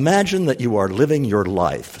 Imagine that you are living your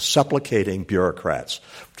life supplicating bureaucrats.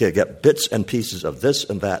 Okay, get bits and pieces of this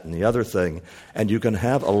and that and the other thing, and you can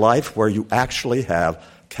have a life where you actually have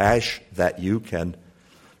cash that you can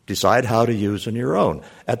decide how to use on your own.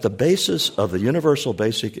 At the basis of the universal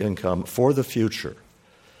basic income for the future,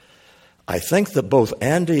 I think that both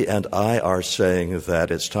Andy and I are saying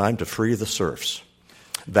that it's time to free the serfs,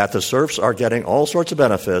 that the serfs are getting all sorts of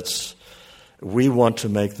benefits. We want to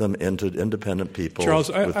make them into independent people Charles,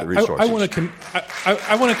 with the resources. I want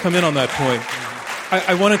to come in on that point.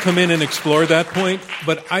 I want to come in and explore that point,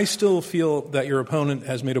 but I still feel that your opponent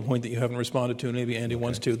has made a point that you haven't responded to, and maybe Andy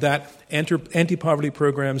wants to, that anti-poverty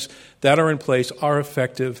programs that are in place are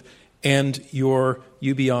effective, and your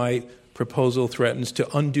UBI proposal threatens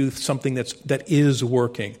to undo something that is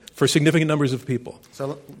working for significant numbers of people.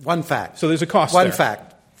 So one fact. So there's a cost One there.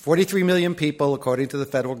 fact. 43 million people, according to the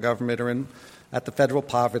federal government, are at the federal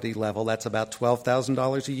poverty level. That's about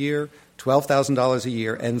 $12,000 a year. $12,000 a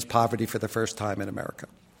year ends poverty for the first time in America.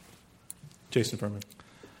 Jason Furman.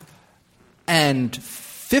 And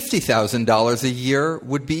 $50,000 a year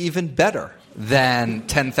would be even better than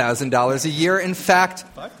 $10,000 a year. In fact,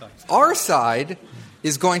 our side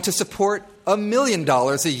is going to support $1 million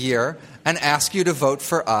a year and ask you to vote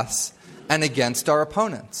for us and against our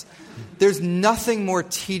opponents. There's nothing more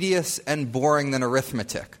tedious and boring than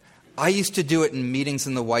arithmetic. I used to do it in meetings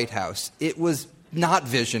in the White House. It was not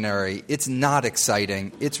visionary. It's not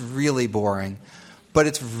exciting. It's really boring. But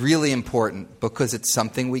it's really important because it's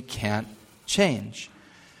something we can't change.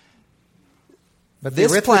 But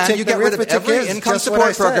this plan, you get rid of every income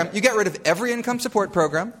support program. Said. You get rid of every income support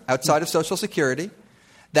program outside of Social Security.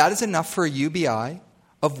 That is enough for a UBI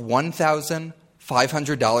of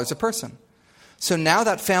 $1,500 a person. So now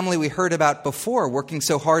that family we heard about before, working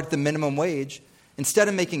so hard at the minimum wage, instead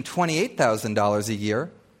of making $28,000 a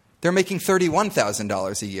year, they're making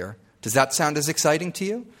 $31,000 a year. Does that sound as exciting to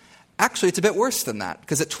you? Actually, it's a bit worse than that,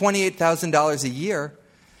 because at $28,000 a year,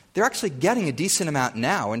 they're actually getting a decent amount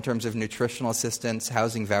now in terms of nutritional assistance,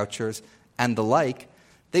 housing vouchers, and the like.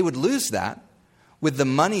 They would lose that, with the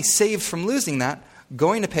money saved from losing that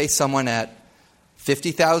going to pay someone at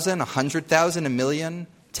 $50,000, $100,000, $1 million,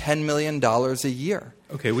 $10 million a year.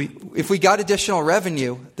 Okay, if we got additional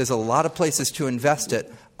revenue, there's a lot of places to invest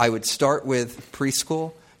it. I would start with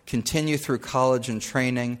preschool, continue through college and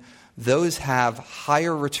training. Those have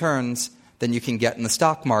higher returns than you can get in the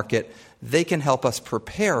stock market. They can help us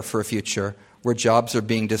prepare for a future where jobs are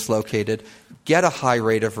being dislocated, get a high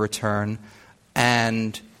rate of return,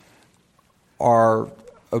 and are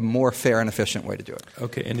a more fair and efficient way to do it.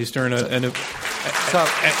 Okay, Andy Stern, an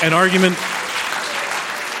argument.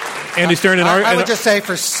 Andy Stern, I would just say,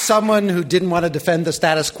 for someone who didn't want to defend the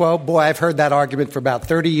status quo, boy, I've heard that argument for about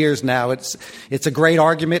 30 years now. It's a great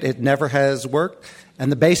argument. It never has worked. And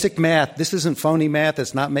the basic math, this isn't phony math.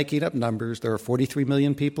 It's not making up numbers. There are 43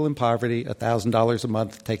 million people in poverty. $1,000 a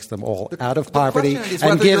month takes them all out of poverty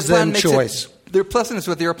and gives them choice. The question is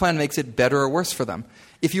whether your plan makes it better or worse for them.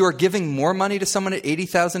 If you are giving more money to someone at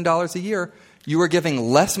 $80,000 a year, you are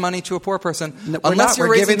giving less money to a poor person. No, unless you're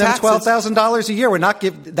we're giving them taxes. $12,000 a year.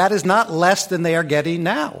 That is not less than they are getting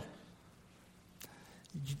now.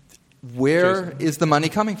 Where is the money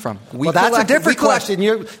coming from? That's a different question.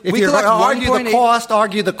 If you're going to argue the cost,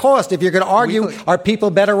 argue the cost. If you're going to argue, are people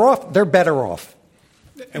better off? They're better off.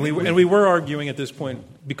 And we were arguing at this point,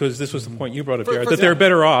 because this was the point you brought up, Jared, that they're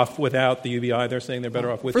better off without the UBI. They're saying they're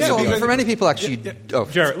better off with the UBI. For many people, actually.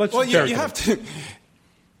 Jared, you have to.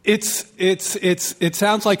 It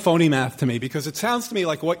sounds like phony math to me, because it sounds to me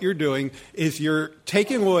like what you're doing is you're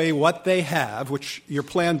taking away what they have, which your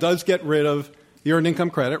plan does get rid of the earned income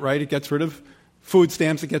credit, right? It gets rid of food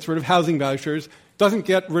stamps. It gets rid of housing vouchers. Doesn't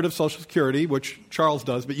get rid of Social Security, which Charles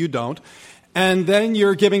does, but you don't. And then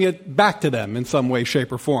you're giving it back to them in some way,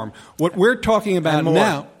 shape, or form. What we're talking about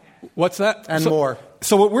now, what's that? And more.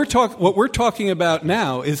 So what we're talking about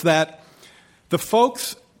now is that the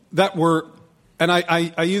folks that were, and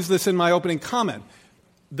I use this in my opening comment,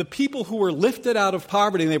 the people who were lifted out of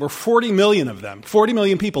poverty, and they were 40 million of them, 40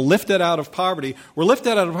 million people lifted out of poverty, were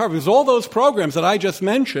lifted out of poverty because all those programs that I just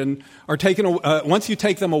mentioned are taken, once you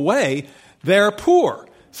take them away, they're poor.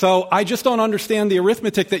 So I just don't understand the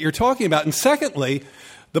arithmetic that you're talking about. And secondly,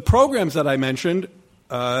 the programs that I mentioned,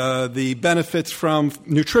 the benefits from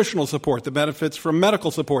nutritional support, the benefits from medical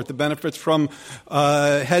support, the benefits from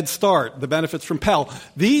Head Start, the benefits from Pell,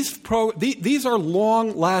 these are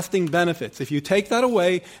long-lasting benefits. If you take that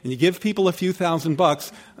away and you give people a few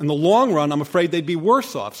 $1,000, in the long run, I'm afraid they'd be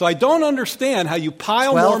worse off. So I don't understand how you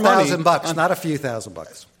pile more money. $12,000, not a few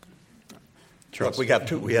 $1,000. Look, we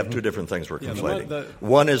have two different things we're conflating.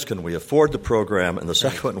 One is, can we afford the program? And the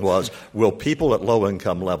second one was, will people at low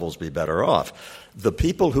income levels be better off? The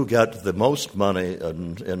people who get the most money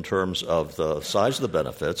in terms of the size of the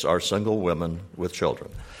benefits are single women with children.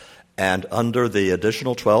 And under the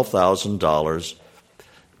additional $12,000,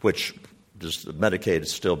 which Medicaid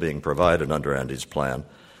is still being provided under Andy's plan,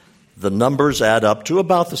 the numbers add up to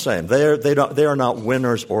about the same. They are not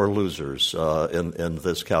winners or losers in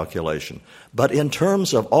this calculation. But in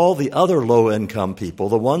terms of all the other low-income people,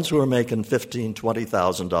 the ones who are making $15,000,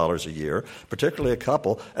 $20,000 a year, particularly a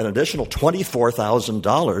couple, an additional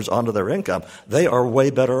 $24,000 onto their income, they are way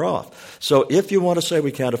better off. So if you want to say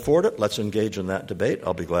we can't afford it, let's engage in that debate.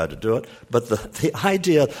 I'll be glad to do it. But the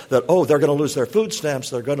idea that, they're going to lose their food stamps,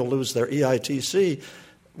 they're going to lose their EITC,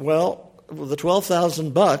 well, the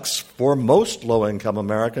 $12,000 for most low-income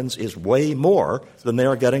Americans is way more than they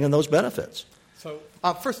are getting in those benefits. So,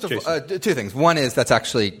 first of all, two things. One is that's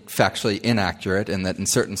actually factually inaccurate, in that in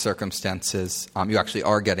certain circumstances you actually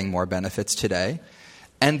are getting more benefits today.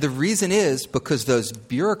 And the reason is because those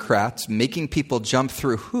bureaucrats making people jump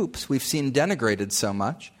through hoops we've seen denigrated so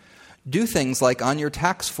much do things like on your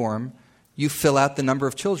tax form, you fill out the number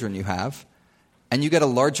of children you have, and you get a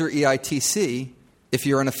larger EITC if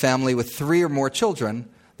you're in a family with 3 or more children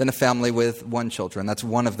than a family with 1 child. That's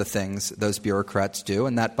one of the things those bureaucrats do,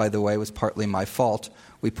 and that, by the way, was partly my fault.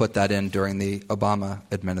 We put that in during the Obama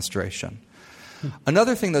administration.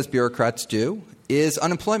 Another thing those bureaucrats do is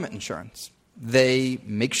unemployment insurance. They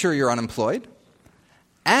make sure you're unemployed,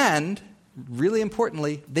 and, really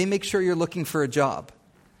importantly, they make sure you're looking for a job.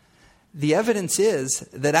 The evidence is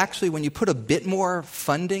that actually when you put a bit more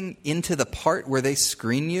funding into the part where they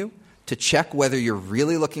screen you to check whether you're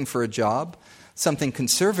really looking for a job, something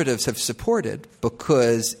conservatives have supported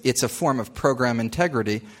because it's a form of program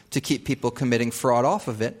integrity to keep people committing fraud off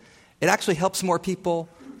of it, it actually helps more people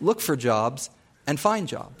look for jobs and find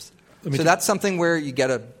jobs. So that's something where you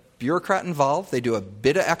get a bureaucrat involved. They do a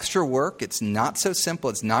bit of extra work. It's not so simple.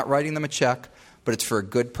 It's not writing them a check, but it's for a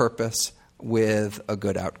good purpose with a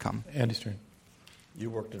good outcome. Andy Stern. You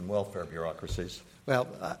worked in welfare bureaucracies. Well,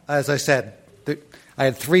 as I said, I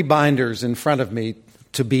had 3 binders in front of me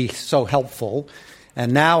to be so helpful.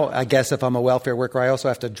 And now, I guess if I'm a welfare worker, I also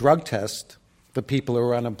have to drug test the people who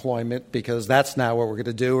are unemployment, because that's now what we're going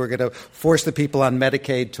to do. We're going to force the people on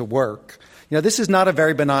Medicaid to work. This is not a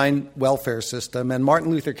very benign welfare system, and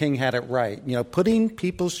Martin Luther King had it right. Putting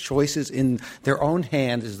people's choices in their own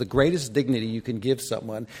hand is the greatest dignity you can give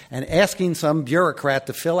someone, and asking some bureaucrat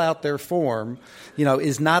to fill out their form,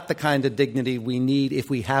 is not the kind of dignity we need if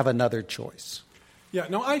we have another choice. Yeah,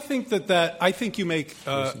 no, I think I think you make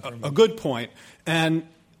a good point, and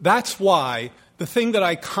that's why the thing that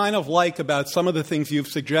I kind of like about some of the things you've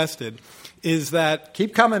suggested is that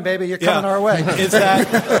keep coming, baby. You're coming our way. Is that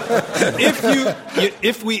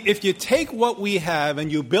if you take what we have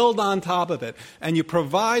and you build on top of it and you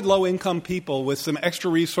provide low-income people with some extra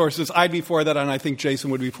resources, I'd be for that, and I think Jason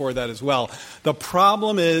would be for that as well. The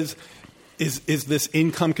problem is this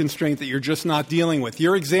income constraint that you're just not dealing with.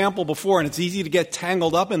 Your example before, and it's easy to get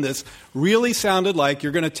tangled up in this, really sounded like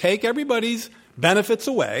you're going to take everybody's benefits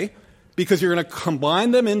away because you're going to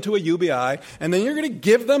combine them into a UBI, and then you're going to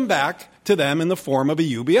give them back to them in the form of a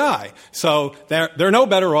UBI. So they're no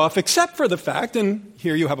better off, except for the fact, and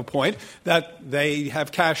here you have a point, that they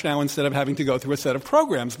have cash now instead of having to go through a set of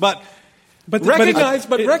programs. Hold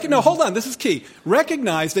on, this is key.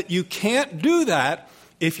 Recognize that you can't do that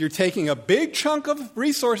if you're taking a big chunk of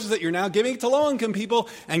resources that you're now giving to low-income people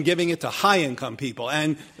and giving it to high-income people.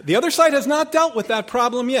 And the other side has not dealt with that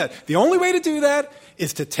problem yet. The only way to do that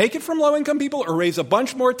is to take it from low-income people or raise a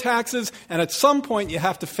bunch more taxes, and at some point you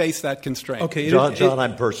have to face that constraint. Okay, John,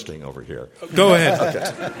 I'm bursting over here. Go ahead.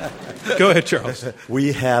 Go ahead, Charles.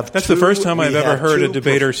 That's the first time I've ever heard a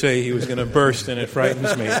debater say he was going to burst, and it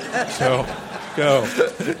frightens me. So, go.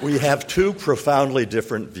 We have 2 profoundly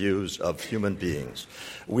different views of human beings.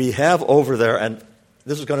 We have over there, and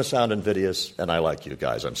this is going to sound invidious, and I like you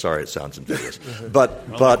guys. I'm sorry it sounds invidious. but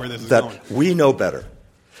we know better.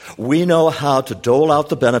 We know how to dole out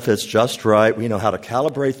the benefits just right. We know how to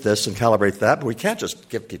calibrate this and calibrate that, but we can't just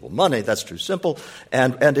give people money. That's too simple.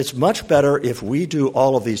 And it's much better if we do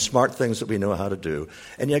all of these smart things that we know how to do.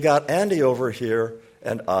 And you got Andy over here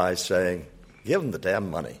and I saying, give them the damn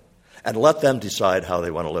money and let them decide how they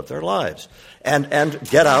want to live their lives and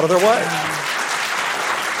get out of their way.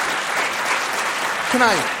 Can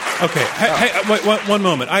I... Okay. Hey, one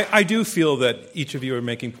moment. I do feel that each of you are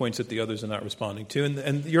making points that the others are not responding to,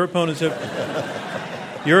 and your opponents have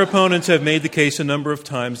made the case a number of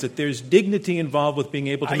times that there's dignity involved with being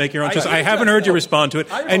able to make your own choice. I haven't heard you respond to it,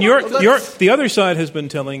 and the other side has been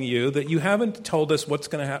telling you that you haven't told us what's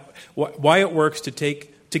going to happen, why it works to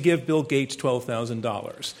give Bill Gates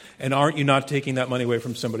 $12,000, and aren't you not taking that money away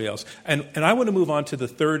from somebody else? And I want to move on to the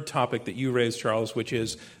third topic that you raised, Charles, which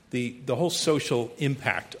is the whole social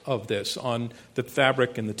impact of this on the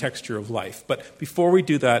fabric and the texture of life. But before we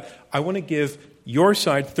do that, I want to give your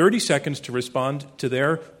side 30 seconds to respond to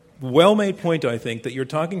their well-made point, I think, that you're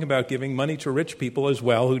talking about giving money to rich people as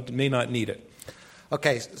well who may not need it.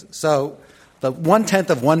 Okay, so the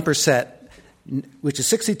 0.1%, which is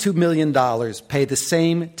 $62 million, pay the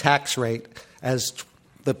same tax rate as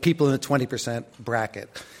the people in the 20% bracket.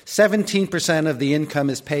 17% of the income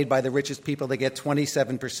is paid by the richest people. They get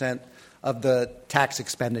 27% of the tax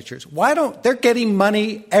expenditures. They're getting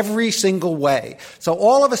money every single way. So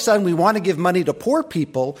all of a sudden we want to give money to poor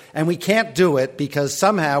people and we can't do it because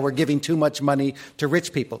somehow we're giving too much money to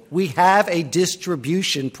rich people. We have a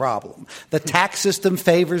distribution problem. The tax system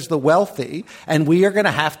favors the wealthy and we are going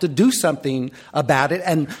to have to do something about it.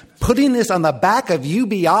 And putting this on the back of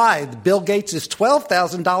UBI, Bill Gates'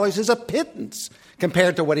 $12,000 is a pittance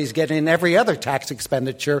compared to what he's getting in every other tax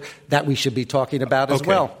expenditure that we should be talking about as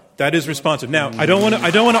well. That is responsive. Now, I don't want to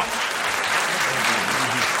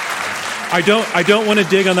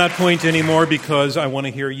dig on that point anymore because I want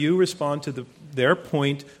to hear you respond to their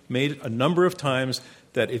point made a number of times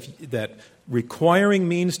that requiring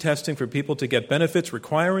means testing for people to get benefits,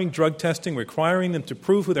 requiring drug testing, requiring them to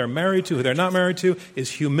prove who they're married to, who they're not married to,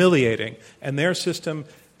 is humiliating, and their system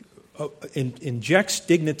injects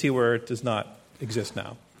dignity where it does not exist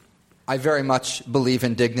now. I very much believe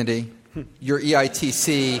in dignity. Your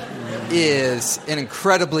EITC is an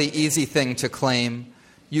incredibly easy thing to claim.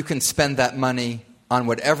 You can spend that money on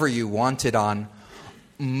whatever you want it on.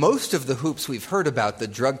 Most of the hoops we've heard about, the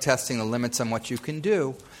drug testing, the limits on what you can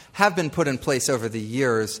do, have been put in place over the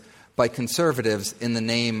years by conservatives in the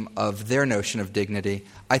name of their notion of dignity.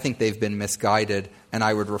 I think they've been misguided, and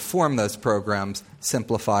I would reform those programs,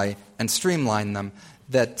 simplify and streamline them,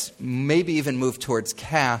 that maybe even move towards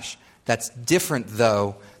cash. That's different,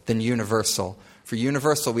 though, than universal. For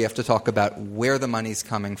universal, we have to talk about where the money's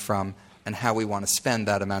coming from and how we want to spend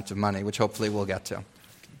that amount of money, which hopefully we'll get to.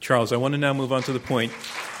 Charles, I want to now move on to the point.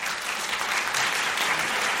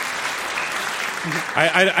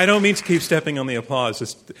 I don't mean to keep stepping on the applause.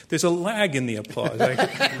 There's a lag in the applause.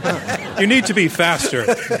 You need to be faster.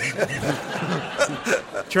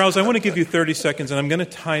 Charles, I want to give you 30 seconds, and I'm going to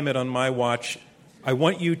time it on my watch. I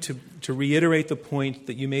want you to reiterate the point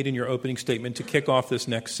that you made in your opening statement to kick off this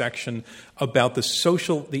next section about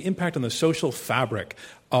the impact on the social fabric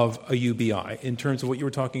of a UBI in terms of what you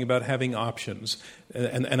were talking about having options.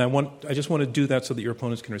 And I just want to do that so that your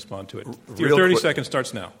opponents can respond to it. Your 30 seconds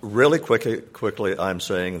starts now. Really quickly, I'm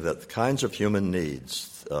saying that the kinds of human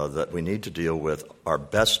needs that we need to deal with are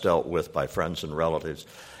best dealt with by friends and relatives,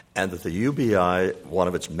 and that the UBI, one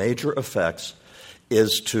of its major effects,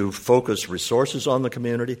 is to focus resources on the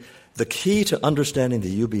community. The key to understanding the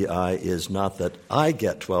UBI is not that I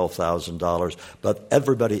get $12,000, but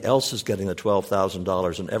everybody else is getting the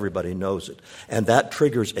 $12,000 and everybody knows it. And that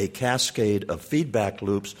triggers a cascade of feedback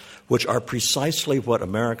loops, which are precisely what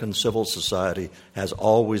American civil society has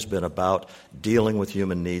always been about, dealing with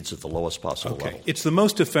human needs at the lowest possible level. It's the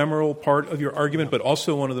most ephemeral part of your argument, but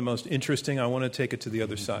also one of the most interesting. I want to take it to the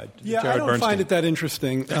other side. Yeah, Jared I don't Bernstein. find it that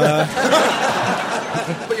interesting. But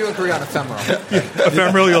you agree on ephemeral.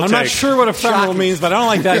 Ephemeral you'll I'm take. not sure what ephemeral means, but I don't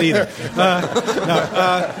like that either.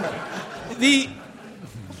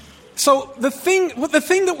 So the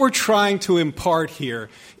thing that we're trying to impart here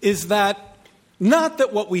is that not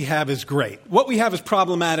that what we have is great. What we have is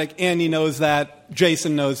problematic. Andy knows that.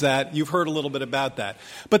 Jason knows that. You've heard a little bit about that.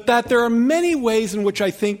 But that there are many ways in which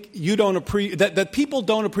I think you don't that people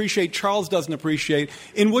don't appreciate, Charles doesn't appreciate,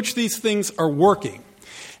 in which these things are working.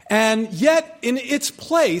 And yet, in its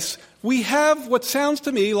place, we have what sounds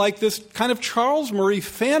to me like this kind of Charles Murray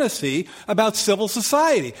fantasy about civil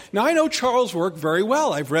society. Now, I know Charles' work very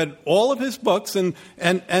well. I've read all of his books, and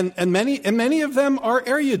many of them are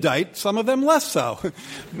erudite, some of them less so.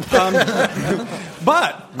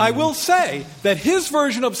 But I will say that his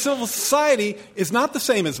version of civil society is not the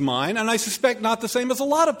same as mine, and I suspect not the same as a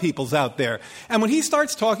lot of people's out there. And when he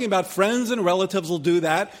starts talking about friends and relatives will do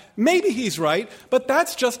that, maybe he's right, but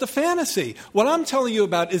that's just a fantasy. What I'm telling you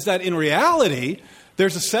about is that in reality,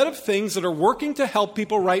 there's a set of things that are working to help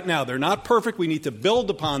people right now. They're not perfect. We need to build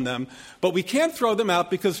upon them. But we can't throw them out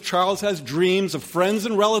because Charles has dreams of friends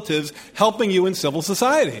and relatives helping you in civil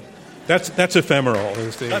society. That's ephemeral.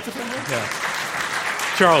 That's ephemeral? Yeah.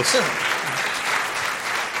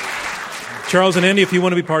 Charles and Andy, if you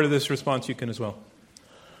want to be part of this response, you can as well.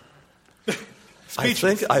 I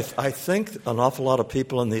think an awful lot of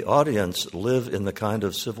people in the audience live in the kind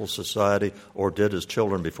of civil society, or did as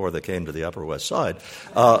children before they came to the Upper West Side,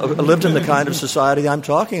 lived in the kind of society I'm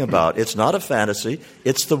talking about. It's not a fantasy.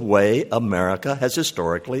 It's the way America has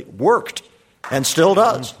historically worked and still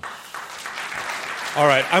does. All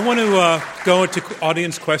right. I want to go into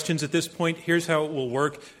audience questions at this point. Here's how it will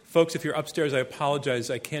work. Folks, if you're upstairs, I apologize.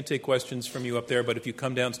 I can't take questions from you up there, but if you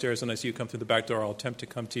come downstairs and I see you come through the back door, I'll attempt to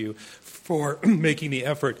come to you for making the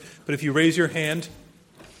effort. But if you raise your hand,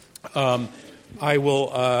 I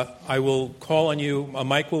will call on you. A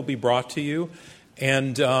mic will be brought to you.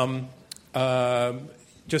 And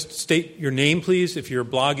just state your name, please. If you're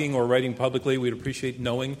blogging or writing publicly, we'd appreciate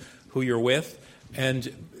knowing who you're with,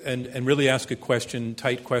 and really ask a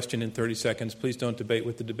tight question in 30 seconds. Please don't debate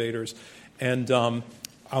with the debaters. And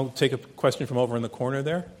I'll take a question from over in the corner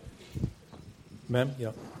there. Ma'am?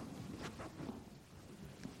 Yeah.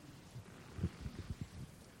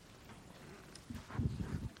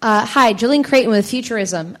 Hi, Jillian Creighton with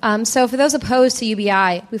Futurism. So for those opposed to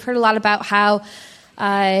UBI, we've heard a lot about how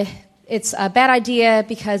it's a bad idea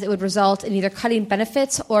because it would result in either cutting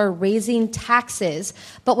benefits or raising taxes.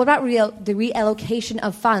 But what about the reallocation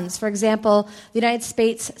of funds? For example, the United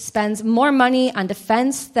States spends more money on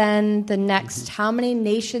defense than the next how many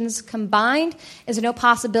nations combined? Is there no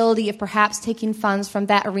possibility of perhaps taking funds from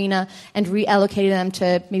that arena and reallocating them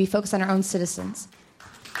to maybe focus on our own citizens?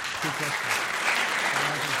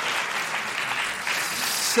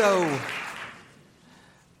 So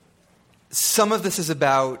some of this is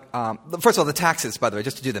about, first of all, the taxes, by the way,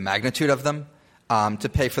 just to do the magnitude of them. To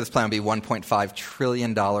pay for this plan would be $1.5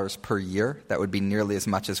 trillion per year. That would be nearly as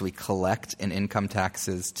much as we collect in income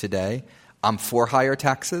taxes today. I'm for higher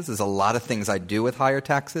taxes. There's a lot of things I do with higher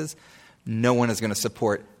taxes. No one is going to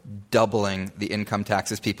support doubling the income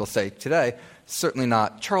taxes people say today. Certainly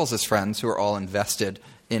not Charles's friends, who are all invested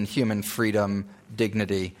in human freedom,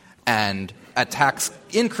 dignity, and at tax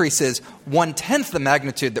increases 1/10 the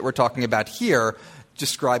magnitude that we're talking about here,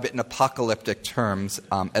 describe it in apocalyptic terms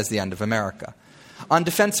as the end of America. On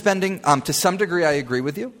defense spending, to some degree I agree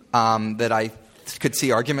with you that I could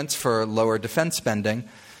see arguments for lower defense spending.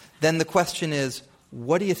 Then the question is,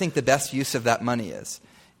 what do you think the best use of that money is?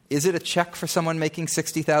 Is it a check for someone making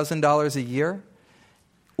 $60,000 a year?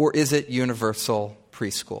 Or is it universal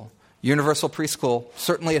preschool? Universal preschool,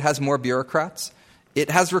 certainly it has more bureaucrats. It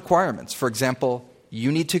has requirements. For example,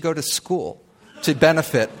 you need to go to school to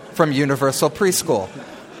benefit from universal preschool.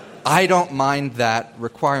 I don't mind that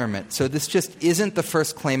requirement. So this just isn't the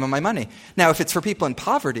first claim on my money. Now, if it's for people in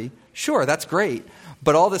poverty, sure, that's great.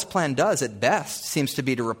 But all this plan does, at best, seems to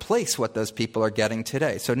be to replace what those people are getting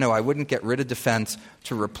today. So no, I wouldn't get rid of defense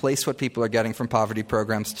to replace what people are getting from poverty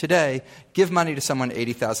programs today, give money to someone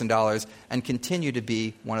 $80,000, and continue to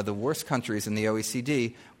be one of the worst countries in the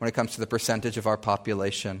OECD when it comes to the percentage of our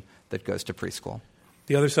population that goes to preschool.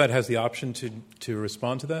 The other side has the option to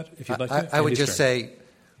respond to that, if you'd like to. I would just say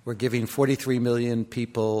we're giving 43 million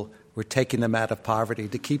people, we're taking them out of poverty.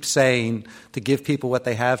 To keep saying to give people what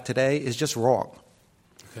they have today is just wrong.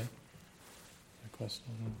 Okay. Question.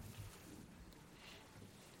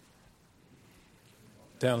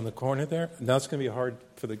 Down in the corner there. Now it's going to be hard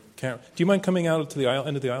for the camera. Do you mind coming out to the aisle,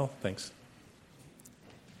 end of the aisle? Thanks.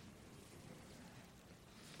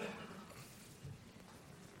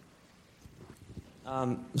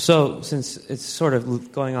 So since it's sort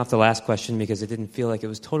of going off the last question because it didn't feel like it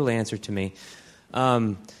was totally answered to me,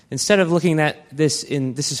 instead of looking at this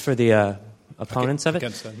this is for the opponents of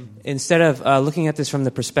it, instead of looking at this from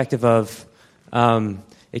the perspective of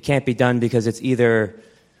it can't be done because it's either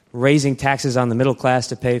raising taxes on the middle class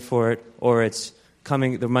to pay for it or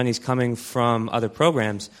the money's coming from other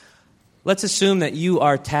programs, let's assume that you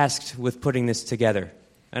are tasked with putting this together.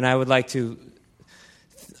 And I would like to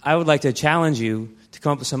challenge you to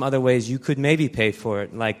come up with some other ways you could maybe pay for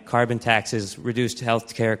it, like carbon taxes, reduced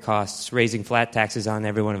health care costs, raising flat taxes on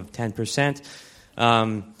everyone of 10%,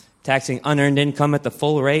 taxing unearned income at the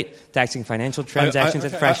full rate, taxing financial transactions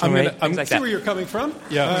at the fractional rate, things like that. I see where you're coming from.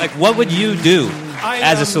 Yeah. Like, what would you do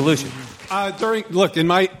as a solution? I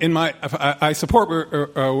support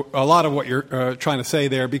a lot of what you're trying to say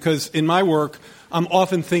there, because in my work, I'm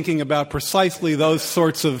often thinking about precisely those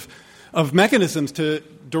sorts of mechanisms to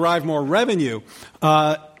derive more revenue.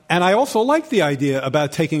 And I also like the idea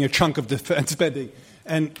about taking a chunk of defense spending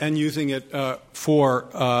and using it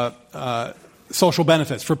for social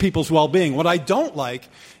benefits, for people's well-being. What I don't like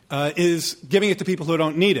is giving it to people who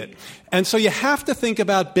don't need it. And so you have to think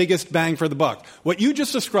about biggest bang for the buck. What you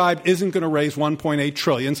just described isn't going to raise $1.8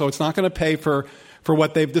 trillion, so it's not going to pay for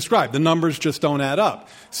what they've described. The numbers just don't add up.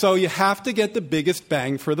 So you have to get the biggest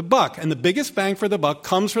bang for the buck. And the biggest bang for the buck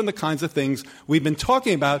comes from the kinds of things we've been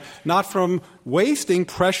talking about, not from wasting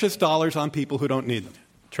precious dollars on people who don't need them.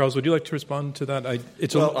 Charles, would you like to respond to that? I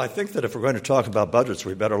think that if we're going to talk about budgets,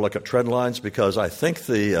 we better look at trend lines, because I think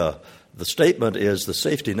the statement is the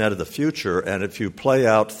safety net of the future, and if you play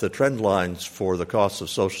out the trend lines for the costs of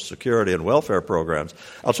Social Security and welfare programs,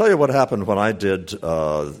 I'll tell you what happened when I did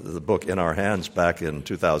the book In Our Hands back in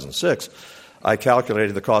 2006. I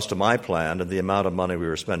calculated the cost of my plan and the amount of money we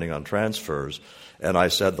were spending on transfers, and I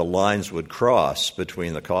said the lines would cross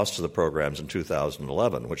between the costs of the programs in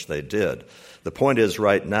 2011, which they did. The point is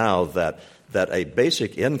right now that that a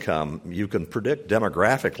basic income, you can predict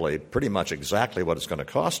demographically pretty much exactly what it's going to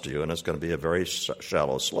cost you, and it's going to be a very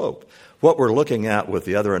shallow slope. What we're looking at with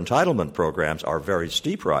the other entitlement programs are very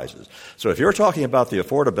steep rises. So if you're talking about the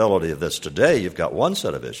affordability of this today, you've got one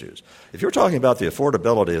set of issues. If you're talking about the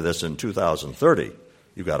affordability of this in 2030,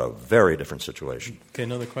 you've got a very different situation. Okay,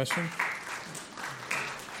 another question?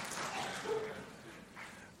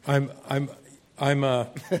 I'm going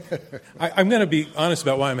to be honest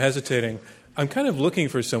about why I'm hesitating. I'm kind of looking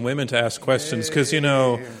for some women to ask questions because,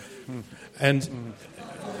 and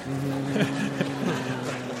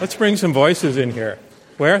let's bring some voices in here.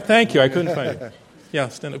 Where? Thank you. I couldn't find it. Yeah,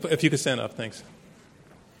 stand up. If you could stand up, thanks.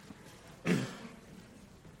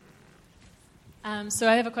 So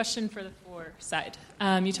I have a question for the for side.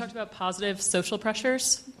 You talked about positive social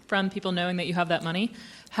pressures from people knowing that you have that money.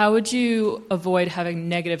 How would you avoid having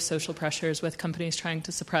negative social pressures with companies trying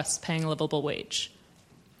to suppress paying a livable wage?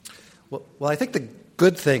 Well, I think the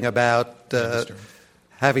good thing about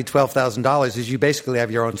having $12,000 is you basically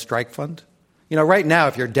have your own strike fund. Right now,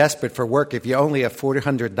 if you're desperate for work, if you only have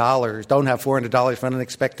 $400, don't have $400 for an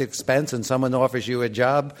unexpected expense, and someone offers you a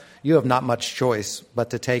job, you have not much choice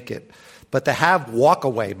but to take it. But to have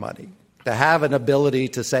walk-away money, to have an ability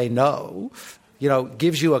to say no,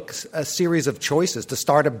 gives you a series of choices to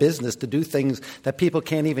start a business, to do things that people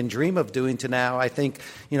can't even dream of doing to now, I think,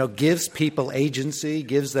 gives people agency,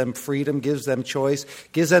 gives them freedom, gives them choice,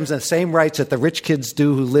 gives them the same rights that the rich kids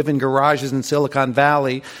do who live in garages in Silicon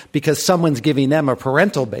Valley because someone's giving them a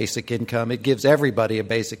parental basic income. It gives everybody a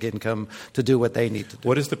basic income to do what they need to do.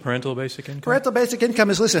 What is the parental basic income? Parental basic income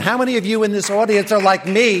is, listen, how many of you in this audience are like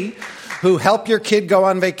me who help your kid go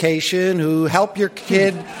on vacation, who help your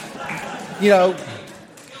kid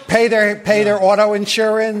pay their auto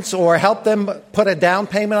insurance or help them put a down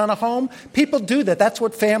payment on a home? People do that. That's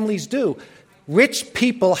what families do. Rich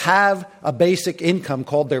people have a basic income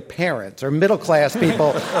called their parents, or middle-class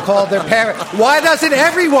people called their parents. Why doesn't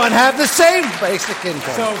everyone have the same basic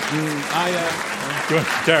income? So, Go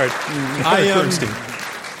ahead, Jared.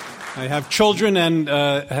 I have children and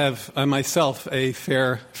have myself a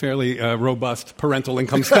fairly robust parental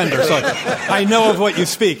income spender, so I know of what you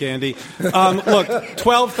speak, Andy. Look,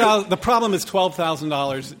 the problem is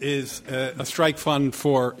 $12,000 is a strike fund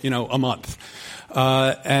for a month,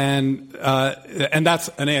 and that's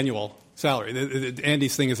an annual salary.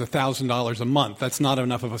 Andy's thing is $1,000 a month. That's not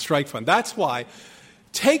enough of a strike fund. That's why.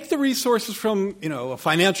 Take the resources from a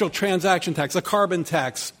financial transaction tax, a carbon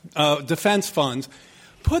tax, defense funds.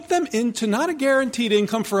 Put them into not a guaranteed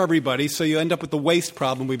income for everybody, so you end up with the waste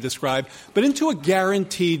problem we've described, but into a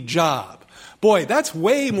guaranteed job. Boy, that's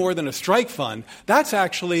way more than a strike fund. That's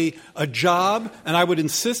actually a job, and I would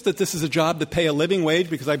insist that this is a job to pay a living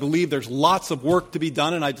wage because I believe there's lots of work to be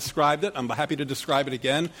done, and I described it. I'm happy to describe it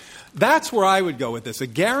again. That's where I would go with this, a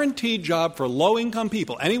guaranteed job for low-income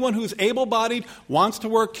people. Anyone who's able-bodied, wants to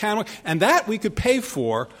work, can work, and that we could pay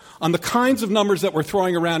for on the kinds of numbers that we're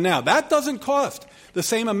throwing around now. That doesn't cost the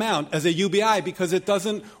same amount as a UBI because it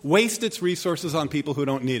doesn't waste its resources on people who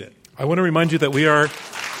don't need it. I want to remind you that we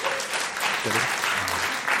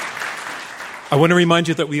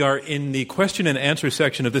are in the question and answer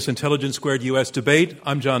section of this Intelligence Squared U.S. debate.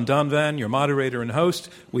 I'm John Donvan, your moderator and host.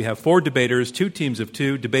 We have 4 debaters, 2 teams of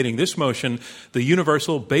 2, debating this motion: the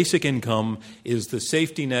universal basic income is the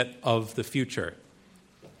safety net of the future.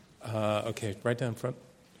 Okay, right down front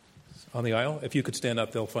on the aisle. If you could stand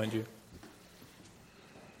up, they'll find you.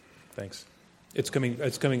 Thanks. It's coming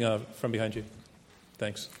from behind you.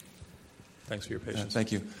 Thanks. Thanks for your patience.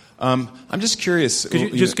 Thank you. I'm just curious. Could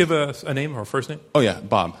you just give us a name or first name? Oh, yeah,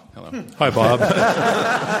 Bob. Hello. Hi, Bob.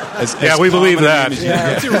 As we believe that.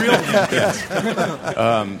 It's your real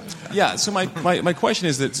name. Yeah, so my question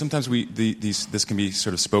is that sometimes this can be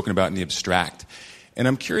sort of spoken about in the abstract. And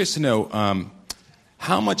I'm curious to know,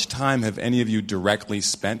 how much time have any of you directly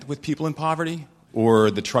spent with people in poverty or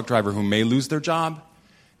the truck driver who may lose their job?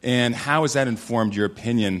 And how has that informed your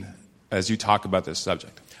opinion as you talk about this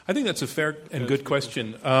subject? I think that's a fair and good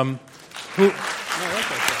question.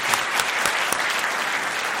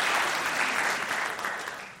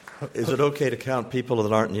 Is it okay to count people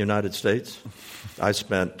that aren't in the United States? I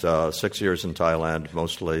spent 6 years in Thailand,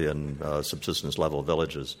 mostly in subsistence-level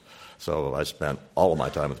villages. So I spent all of my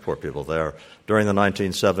time with poor people there. During the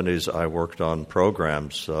 1970s, I worked on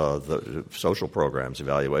programs, the social programs,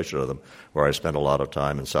 evaluation of them, where I spent a lot of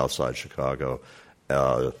time in Southside Chicago,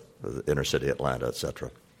 inner city Atlanta, et cetera.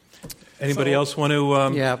 Anybody else want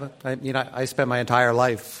to? Yeah, but I spent my entire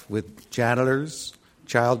life with janitors,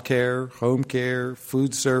 child care, home care,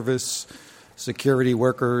 food service, security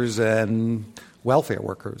workers, and welfare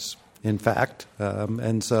workers. in fact.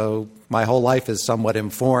 And so my whole life is somewhat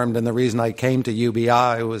informed, and the reason I came to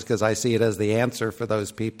UBI was because I see it as the answer for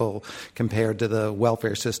those people compared to the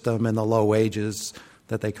welfare system and the low wages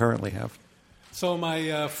that they currently have. So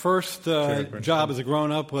my first job as a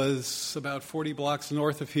grown-up was about 40 blocks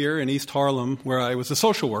north of here in East Harlem, where I was a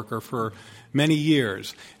social worker for many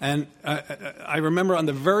years. And I remember on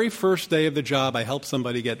the very first day of the job, I helped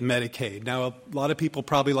somebody get Medicaid. Now, a lot of people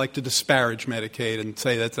probably like to disparage Medicaid and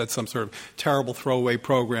say that's some sort of terrible throwaway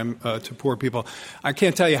program to poor people. I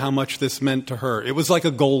can't tell you how much this meant to her. It was like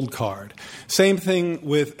a gold card. Same thing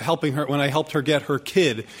with helping her when I helped her get her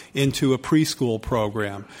kid into a preschool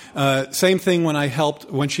program. Same thing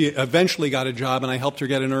when she eventually got a job and I helped her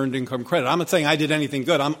get an earned income credit. I'm not saying I did anything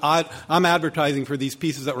good. I'm advertising for these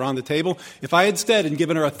pieces that were on the table. If I had instead and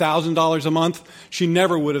given her $1,000 a month, she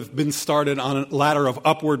never would have been started on a ladder of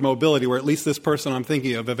upward mobility where at least this person I'm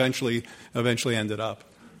thinking of eventually ended up.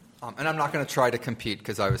 And I'm not going to try to compete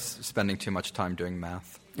because I was spending too much time doing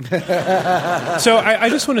math. So I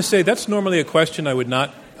just want to say that's normally a question I would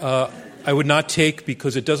not take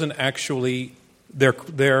because it doesn't actually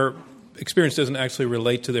their experience doesn't actually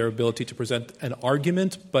relate to their ability to present an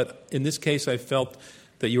argument. But in this case, I felt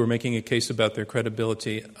that you were making a case about their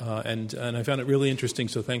credibility, and I found it really interesting.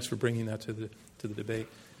 So thanks for bringing that to the debate.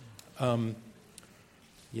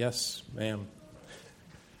 Yes, ma'am.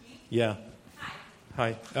 Yeah.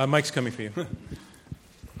 Hi. Mike's coming for you.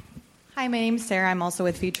 Hi, my name's Sarah. I'm also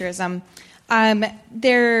with Futurism.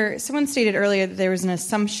 Someone stated earlier that there was an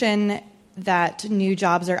assumption that new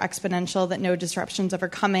jobs are exponential, that no disruption's ever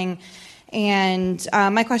coming. And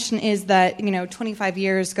my question is that, 25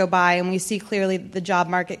 years go by and we see clearly that the job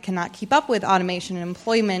market cannot keep up with automation and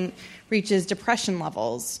employment reaches depression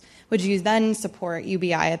levels. Would you then support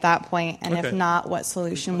UBI at that point? And Okay. if not, what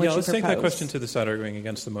solution would you propose? Let's take that question to the side arguing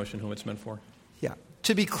against the motion, whom it's meant for. Yeah.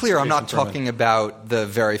 To be clear, I'm not talking about the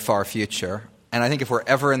very far future. And I think if we're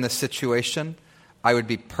ever in this situation, I would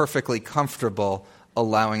be perfectly comfortable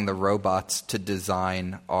allowing the robots to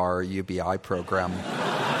design our UBI program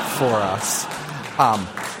for us.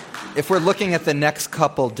 If we're looking at the next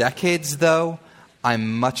couple decades, though,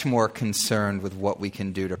 I'm much more concerned with what we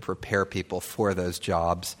can do to prepare people for those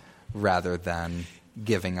jobs rather than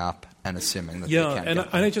giving up and assuming that they can't and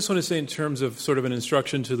get them. I just want to say in terms of sort of an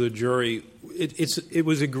instruction to the jury, it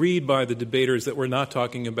was agreed by the debaters that we're not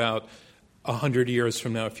talking about 100 years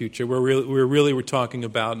from now future. We're talking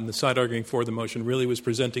about, and the side arguing for the motion really was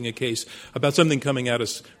presenting a case about something coming at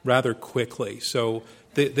us rather quickly. So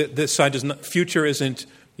this side does not, future isn't,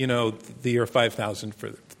 the year 5000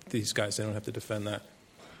 for these guys. They don't have to defend that.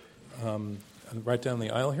 Right down the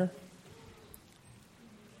aisle here.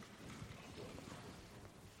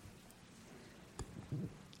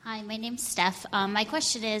 Hi, my name's Steph. My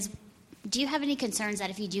question is, do you have any concerns that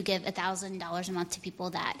if you do give $1,000 a month to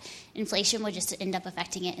people that inflation would just end up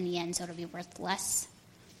affecting it in the end so it'll be worth less?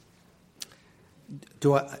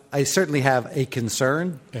 I certainly have a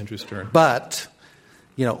concern. Andrew Stern. But,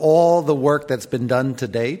 all the work that's been done to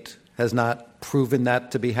date has not proven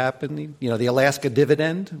that to be happening. The Alaska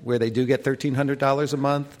dividend, where they do get $1,300 a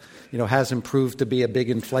month, hasn't proved to be a big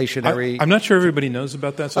inflationary. I'm not sure everybody knows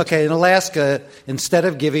about that. So okay, in Alaska, instead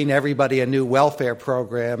of giving everybody a new welfare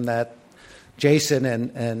program that Jason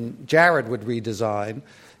and Jared would redesign,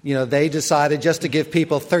 they decided just to give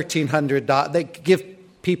people $1,300. They give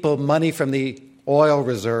people money from the oil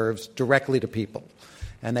reserves directly to people,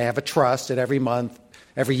 and they have a trust that every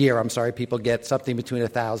year, people get something between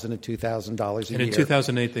 $1,000 and $2,000 a year. And in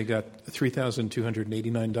 2008, they got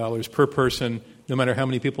 $3,289 per person. No matter how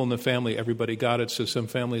many people in the family, everybody got it. So some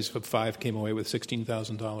families of 5 came away with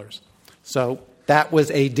 $16,000. So that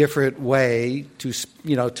was a different way to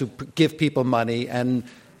give people money. And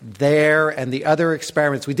the other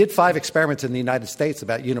experiments, we did 5 experiments in the United States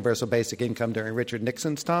about universal basic income during Richard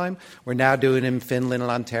Nixon's time. We're now doing it in Finland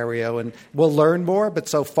and Ontario, and we'll learn more, but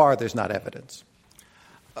so far there's not evidence.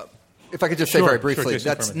 If I could just say very briefly,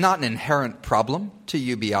 that's not an inherent problem to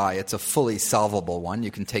UBI. It's a fully solvable one.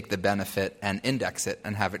 You can take the benefit and index it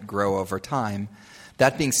and have it grow over time.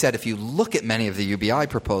 That being said, if you look at many of the UBI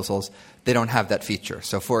proposals, they don't have that feature.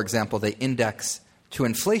 So, for example, they index to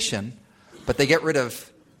inflation, but they get rid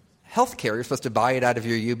of health care. You're supposed to buy it out of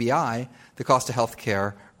your UBI. The cost of health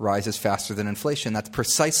care rises faster than inflation. That's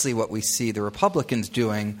precisely what we see the Republicans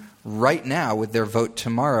doing right now with their vote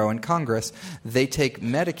tomorrow in Congress. They take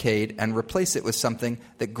Medicaid and replace it with something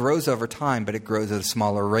that grows over time, but it grows at a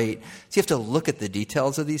smaller rate. So you have to look at the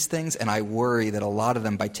details of these things, and I worry that a lot of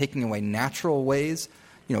them, by taking away natural ways,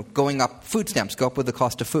 going up, food stamps go up with the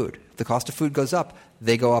cost of food. If the cost of food goes up,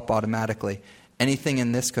 they go up automatically. anything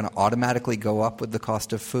in this going to automatically go up with the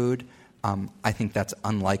cost of food? I think that's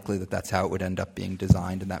unlikely that that's how it would end up being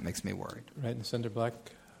designed, and that makes me worried. Right in the center, black.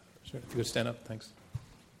 Sure. If you could stand up, thanks.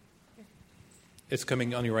 It's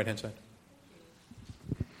coming on your right-hand side.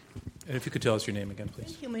 And if you could tell us your name again, please.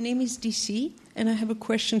 Thank you. My name is DC, and I have a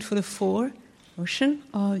question for the four motion.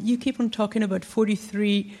 You keep on talking about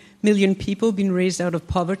 43 million people being raised out of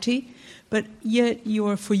poverty, but yet you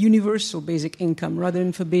are for universal basic income rather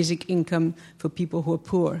than for basic income for people who are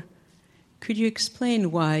poor. Could you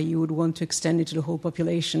explain why you would want to extend it to the whole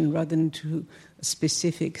population rather than to a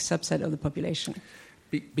specific subset of the population?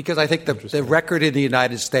 Because I think the record in the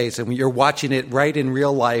United States, and when you're watching it right in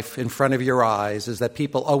real life in front of your eyes, is that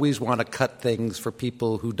people always want to cut things for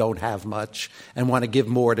people who don't have much and want to give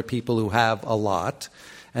more to people who have a lot.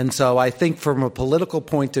 And so I think from a political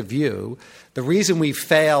point of view, the reason we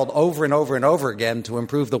failed over and over and over again to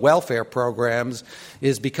improve the welfare programs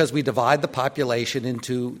is because we divide the population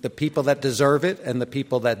into the people that deserve it and the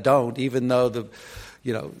people that don't, even though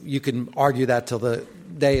you can argue that till the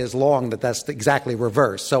day is long that that's exactly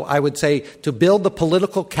reversed. So I would say to build the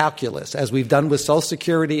political calculus, as we've done with Social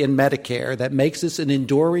Security and Medicare, that makes this an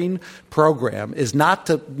enduring program is not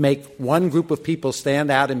to make one group of people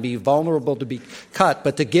stand out and be vulnerable to be cut,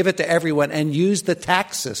 but to give it to everyone and use the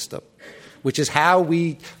tax system, which is how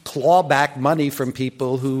we claw back money from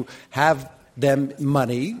people who have them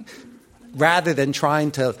money, rather than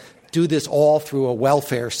trying to do this all through a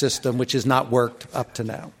welfare system, which has not worked up to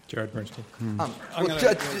now. Jared Bernstein.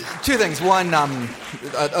 Two things. One,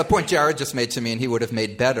 a point Jared just made to me, and he would have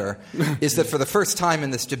made better, is that for the first time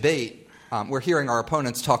in this debate, we're hearing our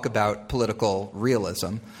opponents talk about political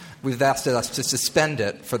realism. We've asked us to suspend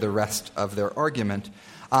it for the rest of their argument.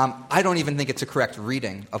 I don't even think it's a correct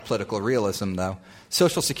reading of political realism, though.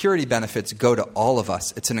 Social Security benefits go to all of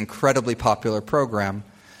us. It's an incredibly popular program.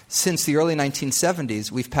 Since the early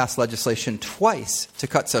 1970s, we've passed legislation twice to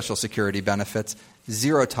cut Social Security benefits,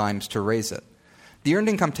 0 times to raise it. The Earned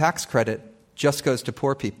Income Tax Credit just goes to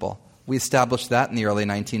poor people. We established that in the early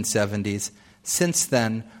 1970s. Since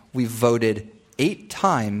then, we've voted 8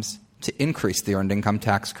 times to increase the Earned Income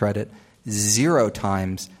Tax Credit, 0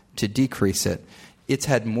 times to decrease it. It's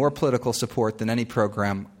had more political support than any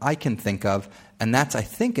program I can think of, and that's, I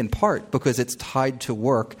think, in part because it's tied to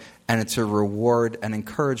work and it's a reward and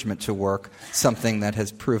encouragement to work, something that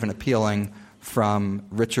has proven appealing from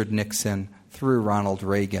Richard Nixon through Ronald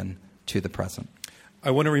Reagan to the present.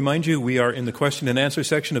 I want to remind you we are in the question and answer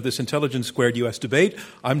section of this Intelligence Squared U.S. debate.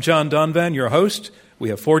 I'm John Donvan, your host. We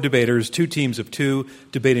have 4 debaters, 2 teams of 2,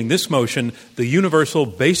 debating this motion: the universal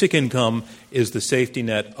basic income is the safety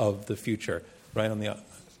net of the future. Right on the,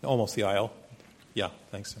 almost the aisle. Yeah,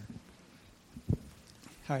 thanks, sir.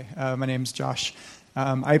 Hi, my name's Josh.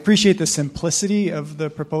 I appreciate the simplicity of the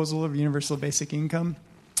proposal of universal basic income.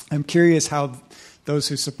 I'm curious how those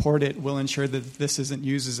who support it will ensure that this isn't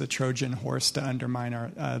used as a Trojan horse to undermine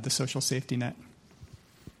the social safety net.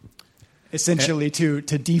 Essentially, to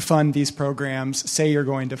defund these programs, say you're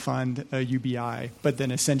going to fund a UBI, but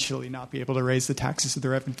then essentially not be able to raise the taxes of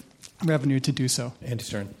the revenue to do so. Andy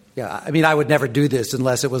Stern. Yeah, I mean, I would never do this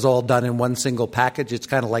unless it was all done in one single package. It's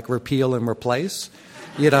kind of like repeal and replace.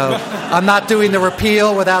 I'm not doing the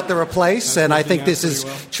repeal without the replace, and I think this is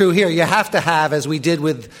true here. You have to have, as we did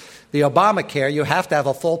with the Obamacare, you have to have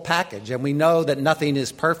a full package. And we know that nothing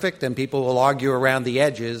is perfect, and people will argue around the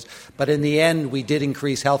edges. But in the end, we did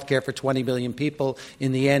increase health care for 20 million people.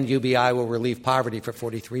 In the end, UBI will relieve poverty for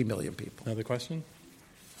 43 million people. Another question?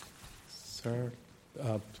 Sir?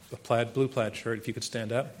 A blue plaid shirt, if you could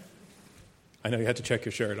stand up. I know you had to check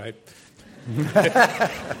your shirt. I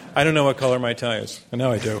don't know what color my tie is. I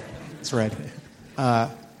know I do. It's red.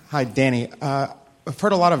 Hi, Danny. I've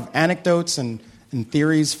heard a lot of anecdotes and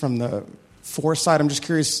theories from the side. I'm just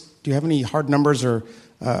curious, do you have any hard numbers or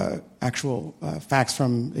actual facts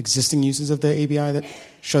from existing uses of the ABI that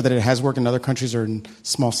show that it has worked in other countries or in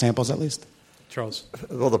small samples at least? Charles.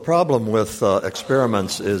 Well, the problem with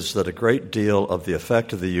experiments is that a great deal of the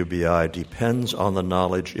effect of the UBI depends on the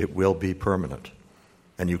knowledge it will be permanent,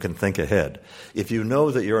 and you can think ahead. If you know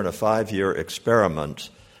that you're in a 5-year experiment,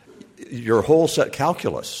 your whole set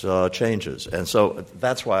calculus changes, and so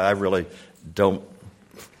that's why I really don't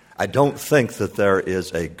think that there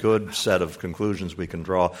is a good set of conclusions we can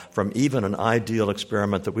draw from even an ideal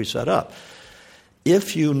experiment that we set up.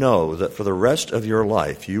 If you know that for the rest of your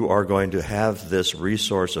life you are going to have this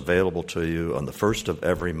resource available to you on the first of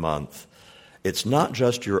every month, it's not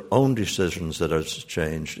just your own decisions that have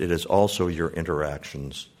changed, it is also your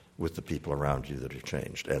interactions with the people around you that have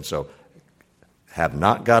changed. And so have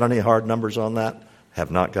not got any hard numbers on that, Have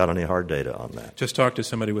not got any hard data on that. Just talk to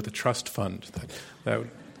somebody with a trust fund.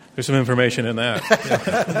 There's some information in that.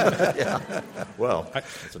 Yeah. Well,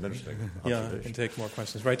 that's an interesting observation. Yeah, and take more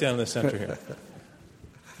questions. Right down in the center here.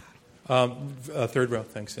 Third row,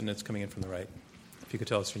 thanks, and it's coming in from the right. If you could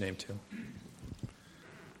tell us your name, too.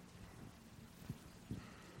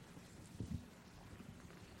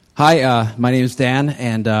 Hi, my name is Dan,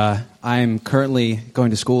 and I'm currently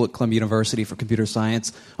going to school at Columbia University for computer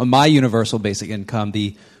science on my universal basic income,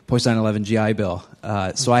 the post-9/11 GI Bill.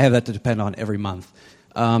 So I have that to depend on every month.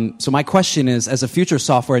 So my question is, as a future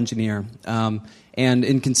software engineer, and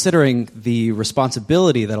in considering the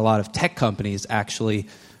responsibility that a lot of tech companies actually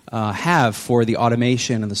have for the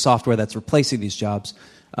automation and the software that's replacing these jobs,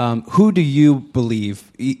 who do you believe,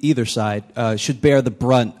 either side, should bear the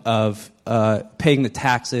brunt of paying the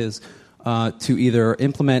taxes to either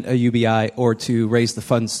implement a UBI or to raise the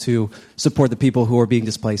funds to support the people who are being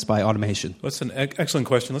displaced by automation? That's an excellent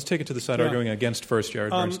question. Let's take it to the side arguing against first,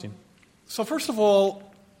 Jared Bernstein. So first of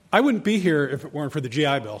all, I wouldn't be here if it weren't for the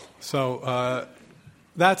GI Bill. So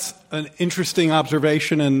that's an interesting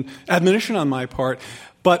observation and admonition on my part.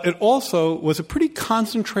 But it also was a pretty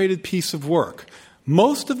concentrated piece of work.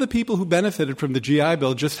 Most of the people who benefited from the GI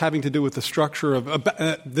Bill, just having to do with the structure of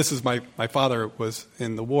this is my father was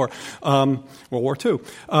in the war, World War II,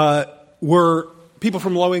 were people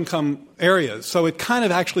from low-income areas. So it kind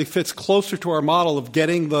of actually fits closer to our model of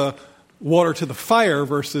getting the water to the fire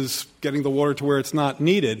versus getting the water to where it's not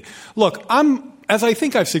needed. Look, as I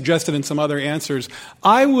think I've suggested in some other answers,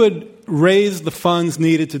 I would raise the funds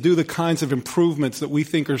needed to do the kinds of improvements that we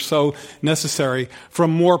think are so necessary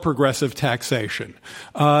from more progressive taxation.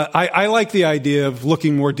 I like the idea of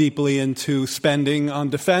looking more deeply into spending on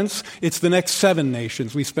defense. It's the next 7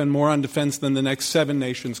 nations. We spend more on defense than the next 7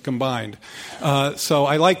 nations combined. So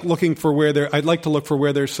I like looking for I'd like to look for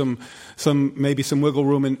where there's maybe some wiggle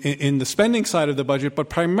room in the spending side of the budget, but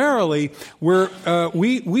primarily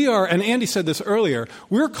we are, and Andy said this earlier,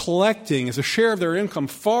 we're collecting as a share of their income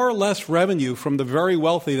far less revenue from the very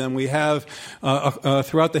wealthy than we have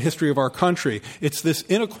throughout the history of our country. It's this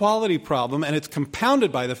inequality problem, and it's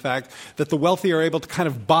compounded by the fact that the wealthy are able to kind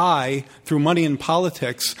of buy, through money in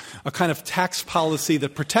politics, a kind of tax policy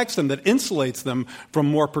that protects them, that insulates them from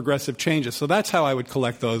more progressive changes. So that's how I would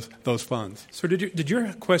collect those funds. So did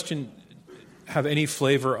your question have any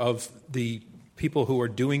flavor of the people who are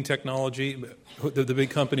doing technology, the big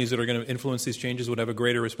companies that are going to influence these changes would have a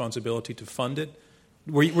greater responsibility to fund it?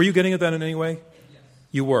 Were you getting at that in any way? Yes.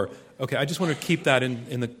 You were. Okay, I just want to keep that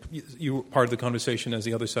you were part of the conversation as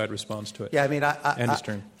the other side responds to it. Yeah, I mean,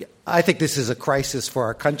 I think this is a crisis for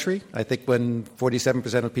our country. I think when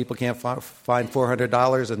 47% of people can't find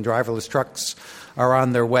 $400 and driverless trucks are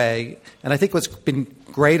on their way. And I think what's been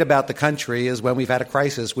great about the country is when we've had a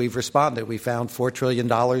crisis, we've responded. We found $4 trillion in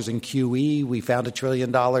QE. We found $1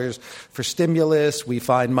 trillion for stimulus. We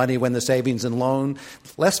find money when the savings and loan.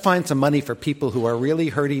 Let's find some money for people who are really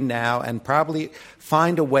hurting now and probably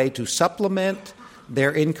find a way to supplement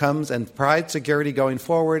their incomes and provide security going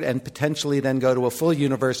forward and potentially then go to a full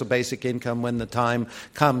universal basic income when the time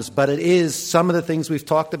comes. But it is some of the things we've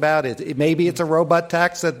talked about. Maybe it's a robot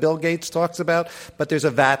tax that Bill Gates talks about, but there's a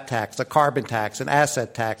VAT tax, a carbon tax, an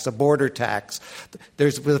asset tax, a border tax.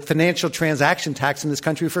 There's a financial transaction tax in this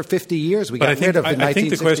country for 50 years. We got rid of in 1966. I think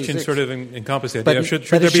the question sort of encompasses the idea. Should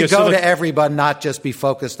there be should go to everyone, not just be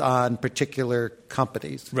focused on particular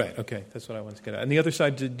companies. Right, okay. That's what I wanted to get at. And the other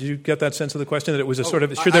side, did you get that sense of the question, that it was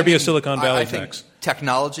should there be a Silicon Valley tax?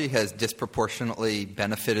 Technology has disproportionately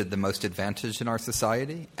benefited the most advantaged in our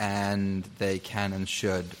society, and they can and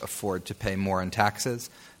should afford to pay more in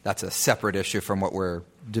taxes. That's a separate issue from what we're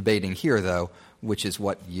debating here, though, which is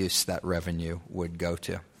what use that revenue would go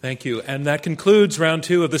to. Thank you. And that concludes round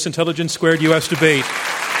 2 of this Intelligence Squared U.S. debate,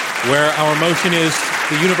 where our motion is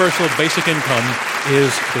the universal basic income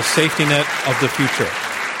is the safety net of the future.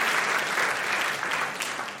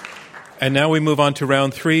 And now we move on to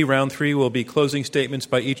round 3. Round 3 will be closing statements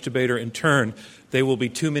by each debater in turn. They will be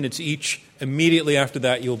 2 minutes each. Immediately after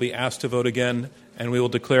that, you'll be asked to vote again, and we will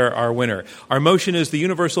declare our winner. Our motion is the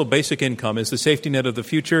universal basic income is the safety net of the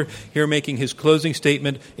future. Here making his closing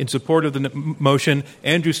statement in support of the motion,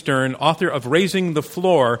 Andrew Stern, author of Raising the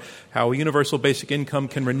Floor, How a Universal Basic Income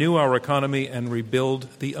Can Renew Our Economy and Rebuild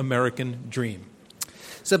the American Dream.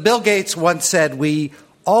 So Bill Gates once said, we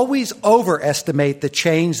always overestimate the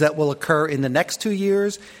change that will occur in the next 2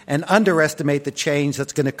 years and underestimate the change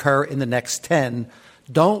that's going to occur in the next 10.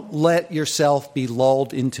 Don't let yourself be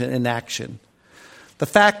lulled into inaction. The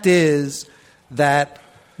fact is that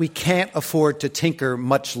We can't afford to tinker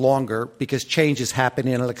much longer because change is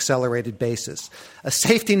happening on an accelerated basis. A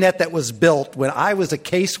safety net that was built when I was a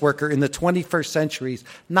caseworker in the 21st century is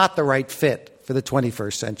not the right fit for the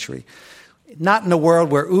 21st century. Not in a world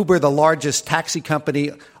where Uber, the largest taxi company,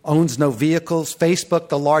 owns no vehicles. Facebook,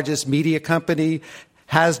 the largest media company,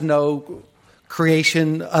 has no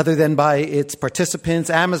creation other than by its participants.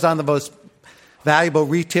 Amazon, the most valuable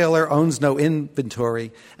retailer, owns no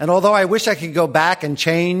inventory. And although I wish I could go back and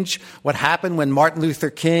change what happened when Martin Luther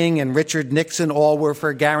King and Richard Nixon all were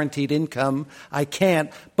for guaranteed income, I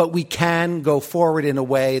can't. But we can go forward in a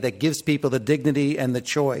way that gives people the dignity and the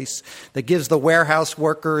choice, that gives the warehouse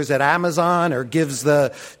workers at Amazon or gives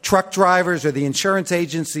the truck drivers or the insurance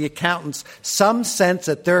agents, the accountants, some sense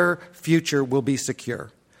that their future will be secure.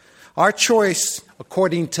 Our choice,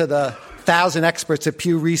 according to the 1,000 experts at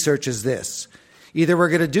Pew Research, is this. Either we're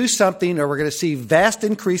going to do something or we're going to see vast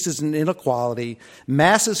increases in inequality,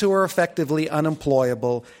 masses who are effectively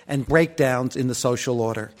unemployable, and breakdowns in the social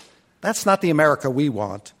order. That's not the America we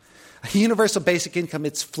want. A universal basic income,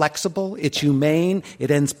 it's flexible, it's humane,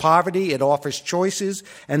 it ends poverty, it offers choices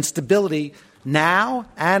and stability now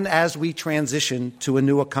and as we transition to a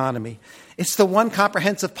new economy. It's the one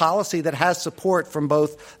comprehensive policy that has support from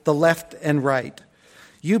both the left and right.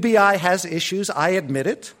 UBI has issues, I admit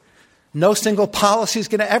it. No single policy is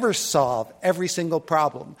going to ever solve every single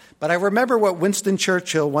problem. But I remember what Winston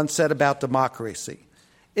Churchill once said about democracy.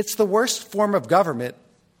 It's the worst form of government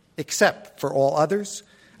except for all others.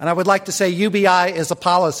 And I would like to say UBI as a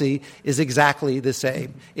policy is exactly the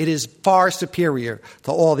same. It is far superior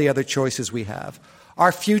to all the other choices we have.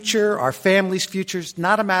 Our future, our family's future, is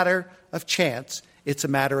not a matter of chance. It's a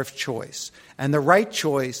matter of choice. And the right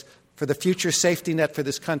choice for the future safety net for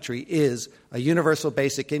this country is a universal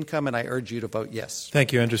basic income, and I urge you to vote yes.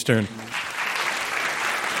 Thank you, Andrew Stern.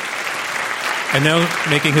 And now,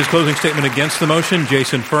 making his closing statement against the motion,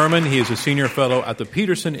 Jason Furman. He is a senior fellow at the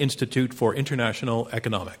Peterson Institute for International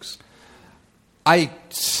Economics. I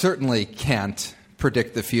certainly can't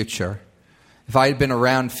predict the future. If I had been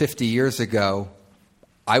around 50 years ago,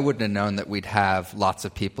 I wouldn't have known that we'd have lots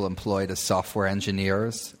of people employed as software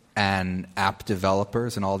engineers and app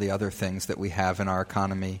developers and all the other things that we have in our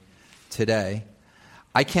economy today.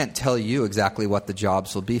 I can't tell you exactly what the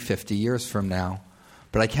jobs will be 50 years from now,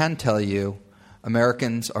 but I can tell you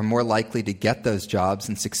Americans are more likely to get those jobs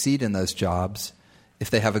and succeed in those jobs if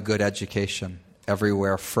they have a good education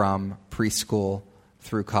everywhere from preschool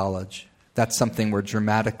through college. That's something we're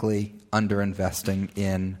dramatically underinvesting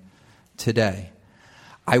in today.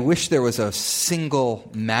 I wish there was a single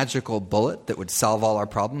magical bullet that would solve all our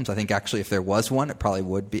problems. I think actually if there was one, it probably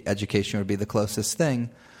would be education would be the closest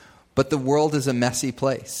thing. But the world is a messy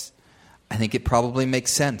place. I think it probably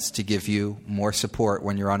makes sense to give you more support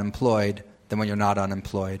when you're unemployed than when you're not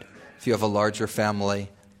unemployed. If you have a larger family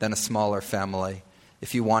than a smaller family.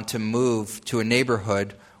 If you want to move to a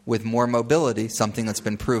neighborhood with more mobility, something that's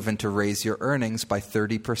been proven to raise your earnings by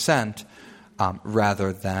 30%,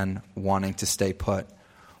 rather than wanting to stay put.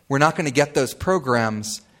 We're not going to get those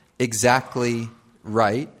programs exactly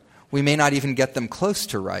right. We may not even get them close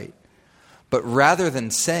to right. But rather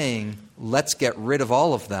than saying, let's get rid of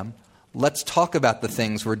all of them, let's talk about the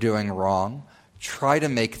things we're doing wrong, try to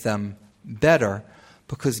make them better,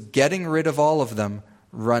 because getting rid of all of them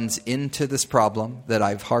runs into this problem that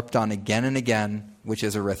I've harped on again and again, which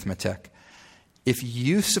is arithmetic. If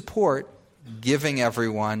you support giving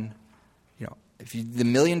everyone, if the $1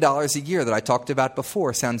 million a year that I talked about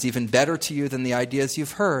before sounds even better to you than the ideas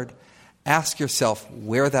you've heard, ask yourself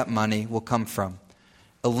where that money will come from.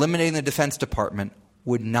 Eliminating the Defense Department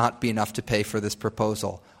would not be enough to pay for this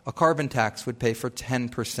proposal. A carbon tax would pay for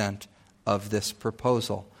 10% of this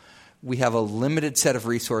proposal. We have a limited set of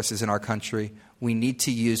resources in our country. We need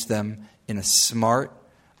to use them in a smart,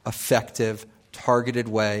 effective, targeted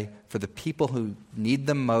way for the people who need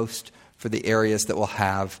them most, for the areas that will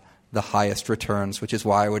have the highest returns, which is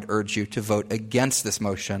why I would urge you to vote against this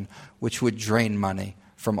motion, which would drain money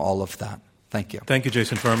from all of that. Thank you. Thank you,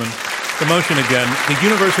 Jason Furman. The motion again, the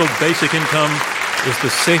universal basic income is the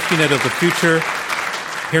safety net of the future.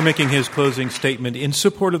 Here making his closing statement in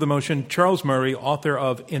support of the motion, Charles Murray, author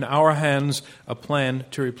of In Our Hands, A Plan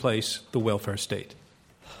to Replace the Welfare State.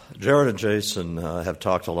 Jared and Jason have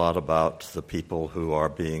talked a lot about the people who are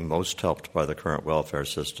being most helped by the current welfare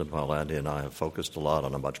system, while Andy and I have focused a lot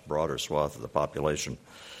on a much broader swath of the population.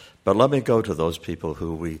 But let me go to those people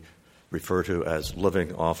who we refer to as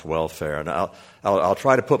living off welfare. And I'll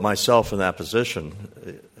try to put myself in that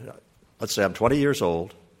position. Let's say I'm 20 years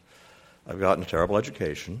old. I've gotten a terrible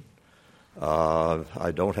education.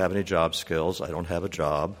 I don't have any job skills. I don't have a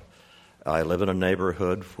job. I live in a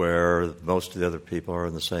neighborhood where most of the other people are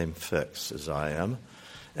in the same fix as I am.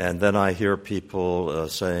 And then I hear people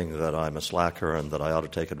saying that I'm a slacker and that I ought to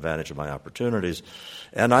take advantage of my opportunities.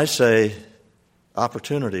 And I say,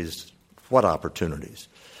 opportunities? What opportunities?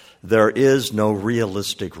 There is no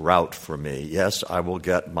realistic route for me. Yes, I will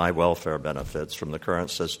get my welfare benefits from the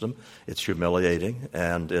current system. It's humiliating,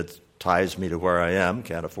 and it ties me to where I am,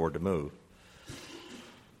 can't afford to move.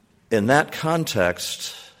 In that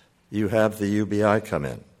context, you have the UBI come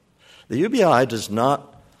in. The UBI does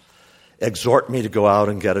not exhort me to go out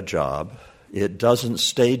and get a job. It doesn't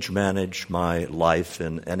stage manage my life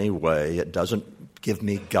in any way. It doesn't give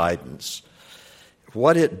me guidance.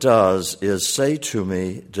 What it does is say to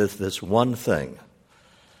me just this one thing,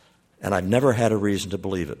 and I've never had a reason to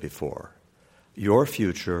believe it before. Your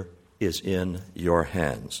future is in your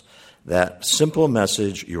hands. That simple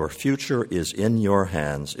message, your future is in your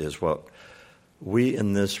hands, is what we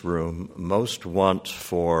in this room most want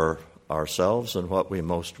for ourselves and what we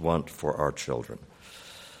most want for our children.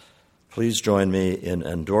 Please join me in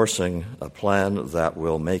endorsing a plan that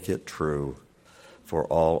will make it true for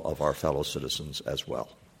all of our fellow citizens as well.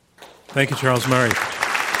 Thank you, Charles Murray.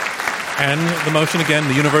 And the motion again,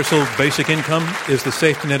 the universal basic income is the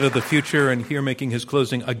safety net of the future. And here making his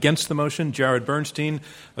closing against the motion, Jared Bernstein,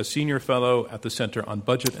 a senior fellow at the Center on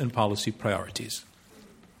Budget and Policy Priorities.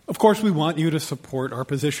 Of course, we want you to support our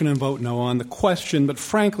position and vote no on the question, but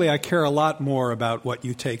frankly, I care a lot more about what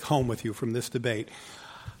you take home with you from this debate.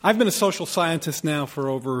 I've been a social scientist now for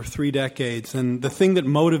over 3 decades, and the thing that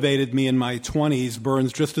motivated me in my 20s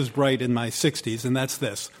burns just as bright in my 60s, and that's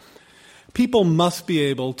this. People must be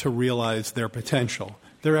able to realize their potential,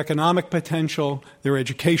 their economic potential, their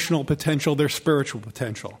educational potential, their spiritual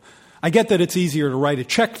potential. I get that it's easier to write a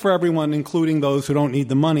check for everyone, including those who don't need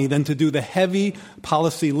the money, than to do the heavy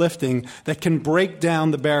policy lifting that can break down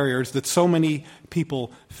the barriers that so many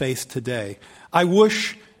people face today. I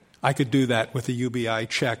wish I could do that with a UBI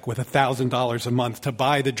check with $1,000 a month to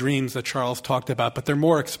buy the dreams that Charles talked about, but they're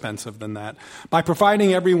more expensive than that. By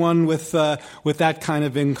providing everyone with that kind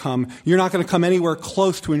of income, you're not going to come anywhere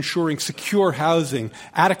close to ensuring secure housing,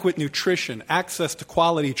 adequate nutrition, access to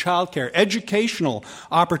quality childcare, educational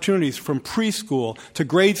opportunities from preschool to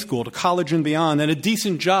grade school to college and beyond, and a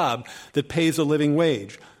decent job that pays a living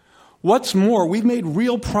wage. What's more, we've made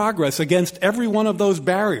real progress against every one of those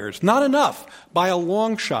barriers. Not enough, by a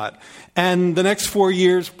long shot. And the next 4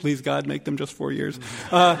 years, please God, make them just 4 years,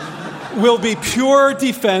 will be pure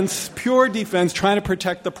defense, trying to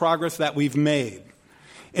protect the progress that we've made.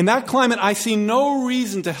 In that climate, I see no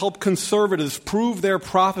reason to help conservatives prove their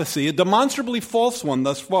prophecy, a demonstrably false one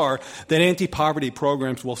thus far, that anti-poverty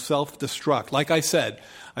programs will self-destruct. Like I said,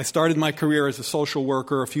 I started my career as a social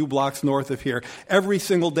worker a few blocks north of here. Every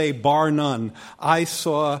single day, bar none, I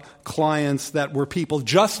saw clients that were people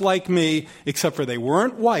just like me, except for they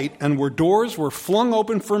weren't white, and where doors were flung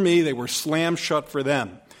open for me, they were slammed shut for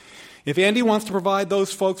them. If Andy wants to provide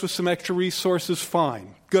those folks with some extra resources,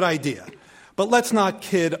 fine. Good idea. But let's not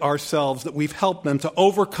kid ourselves that we've helped them to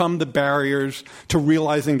overcome the barriers to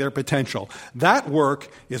realizing their potential. That work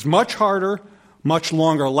is much harder, much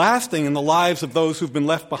longer lasting in the lives of those who've been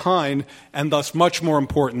left behind, and thus much more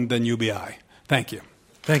important than UBI. Thank you.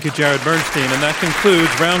 Thank you, Jared Bernstein. And that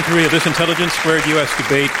concludes round 3 of this Intelligence Squared U.S.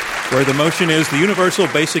 debate, where the motion is the universal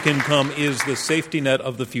basic income is the safety net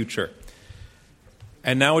of the future.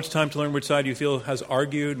 And now it's time to learn which side you feel has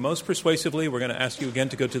argued most persuasively. We're going to ask you again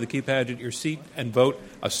to go to the keypad at your seat and vote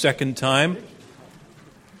a second time.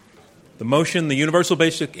 The motion, the universal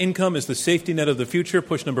basic income is the safety net of the future.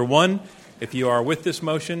 Push number 1 if you are with this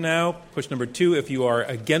motion now. Push number 2 if you are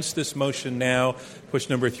against this motion now. Push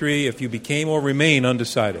number 3 if you became or remain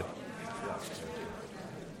undecided.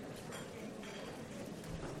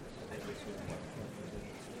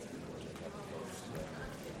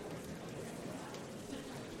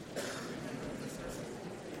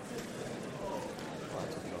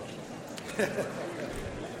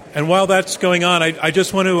 And while that's going on, I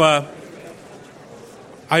just want to,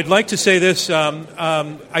 I'd like to say this.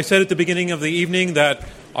 I said at the beginning of the evening that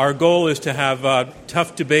our goal is to have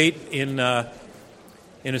tough debate in a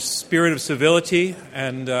spirit of civility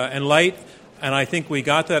and light, and I think we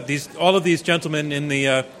got that. All of these gentlemen in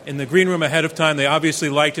the green room ahead of time, they obviously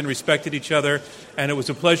liked and respected each other, and it was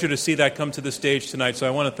a pleasure to see that come to the stage tonight, so I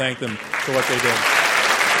want to thank them for what they did.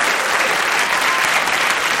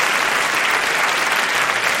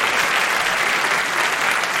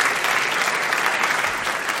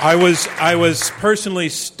 I was personally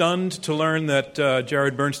stunned to learn that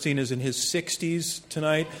Jared Bernstein is in his 60s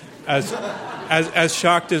tonight, as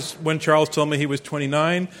shocked as when Charles told me he was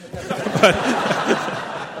 29.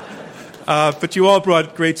 But you all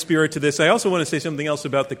brought great spirit to this. I also want to say something else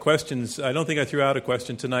about the questions. I don't think I threw out a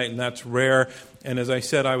question tonight, and that's rare. And as I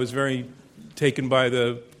said, I was very taken by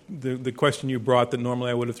the question you brought that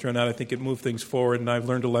normally I would have thrown out. I think it moved things forward, and I've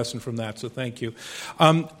learned a lesson from that, so thank you.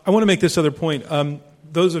 I want to make this other point.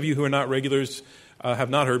 Those of you who are not regulars have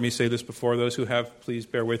not heard me say this before. Those who have, please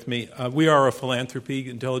bear with me. We are a philanthropy.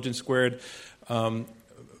 Intelligence Squared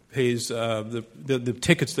pays the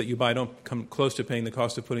tickets that you buy don't come close to paying the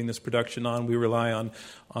cost of putting this production on. We rely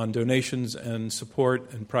on donations and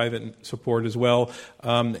support and private support as well.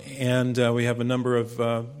 And we have a number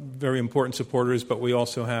of very important supporters, but we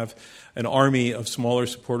also have an army of smaller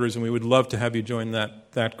supporters, and we would love to have you join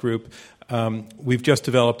that group. We've just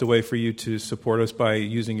developed a way for you to support us by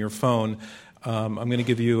using your phone. I'm going to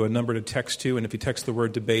give you a number to text to, and if you text the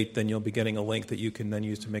word debate, then you'll be getting a link that you can then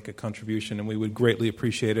use to make a contribution, and we would greatly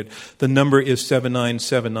appreciate it. The number is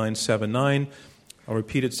 797979. I'll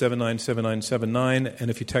repeat it, 797979,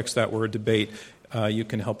 and if you text that word debate, you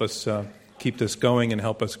can help us keep this going and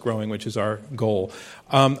help us growing, which is our goal.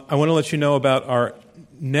 I want to let you know about our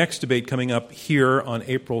next debate coming up here on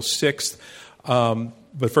April 6th,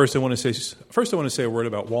 but first I want to say a word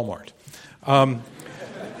about Walmart.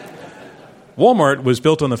 Walmart was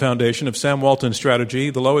built on the foundation of Sam Walton's strategy,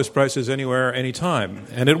 the lowest prices anywhere, anytime.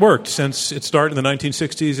 And it worked. Since its start in the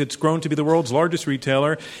 1960s, it's grown to be the world's largest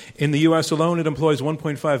retailer. In the U.S. alone, it employs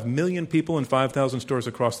 1.5 million people in 5,000 stores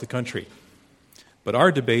across the country. But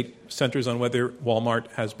our debate centers on whether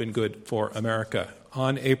Walmart has been good for America.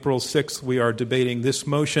 On April 6th, we are debating this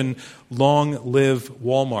motion, Long Live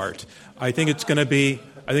Walmart. I think it's going to be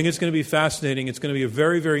fascinating. It's going to be a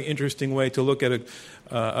very, very interesting way to look at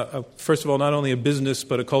first of all, not only a business,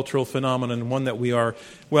 but a cultural phenomenon, one that we are,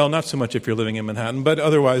 well, not so much if you're living in Manhattan, but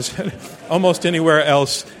otherwise almost anywhere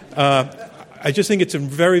else. I just think it's a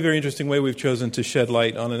very, very interesting way we've chosen to shed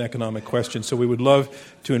light on an economic question. So we would love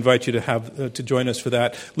to invite you to join us for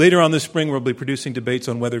that. Later on this spring, we'll be producing debates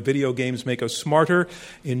on whether video games make us smarter.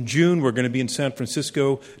 In June, we're going to be in San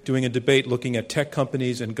Francisco doing a debate looking at tech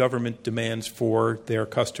companies and government demands for their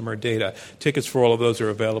customer data. Tickets for all of those are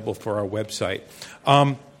available for our website.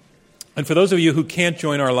 And for those of you who can't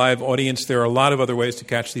join our live audience, there are a lot of other ways to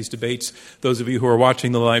catch these debates. Those of you who are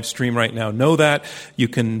watching the live stream right now know that. You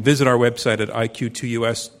can visit our website at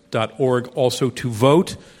iq2us.org also to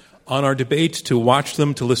vote on our debates, to watch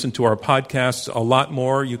them, to listen to our podcasts, a lot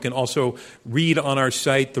more. You can also read on our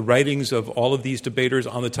site the writings of all of these debaters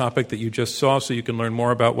on the topic that you just saw, so you can learn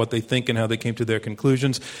more about what they think and how they came to their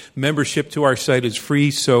conclusions. Membership to our site is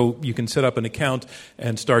free, so you can set up an account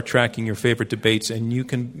and start tracking your favorite debates. And you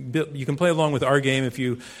can play along with our game if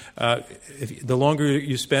the longer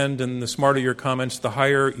you spend and the smarter your comments, the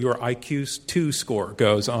higher your IQ2 score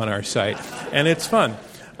goes on our site, and it's fun.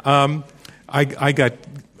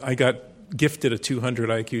 I got gifted a 200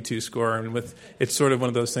 IQ2 score, and it's sort of one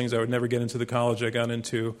of those things I would never get into the college I got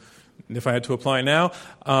into. If I had to apply now,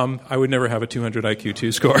 I would never have a 200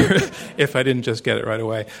 IQ2 score if I didn't just get it right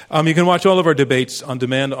away. You can watch all of our debates on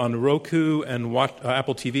demand on Roku and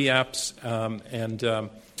Apple TV apps, and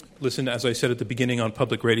listen, as I said at the beginning, on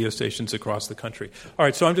public radio stations across the country. All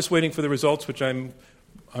right, so I'm just waiting for the results, which I'm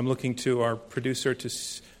looking to our producer to.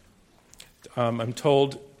 I'm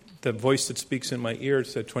told. The voice that speaks in my ear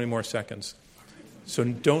said 20 more seconds. So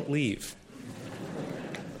don't leave.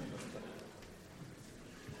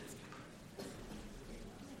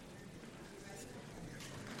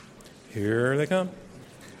 Here they come.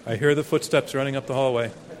 I hear the footsteps running up the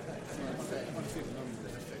hallway.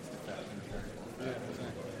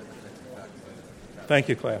 Thank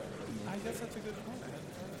you, Claire.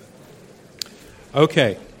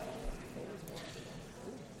 Okay.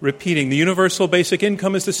 Repeating, the universal basic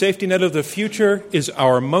income is the safety net of the future is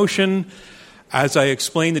our motion. As I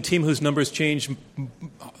explained, the team whose numbers change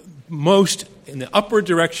most in the upward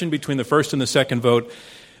direction between the first and the second vote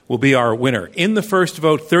will be our winner. In the first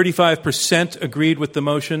vote, 35% agreed with the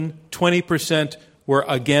motion, 20% were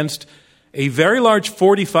against, a very large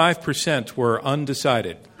 45% were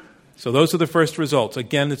undecided. So those are the first results.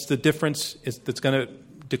 Again, it's the difference that's going to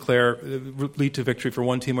lead to victory for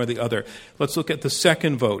one team or the other. Let's look at the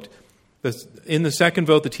second vote. In the second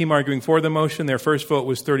vote, the team arguing for the motion, their first vote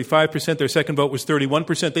was 35%, their second vote was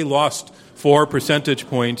 31%. They lost 4 percentage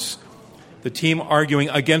points. The team arguing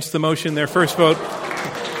against the motion, their first vote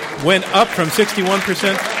went up from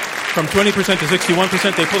 61%, from 20% to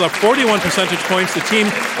 61%. They pulled up 41 percentage points. The team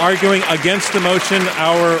arguing against the motion,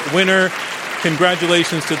 our winner.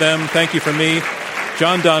 Congratulations to them. Thank you from me,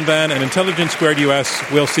 John Donvan, and Intelligence Squared US.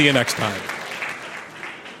 We'll see you next time.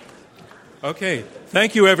 Okay.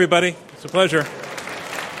 Thank you, everybody. It's a pleasure.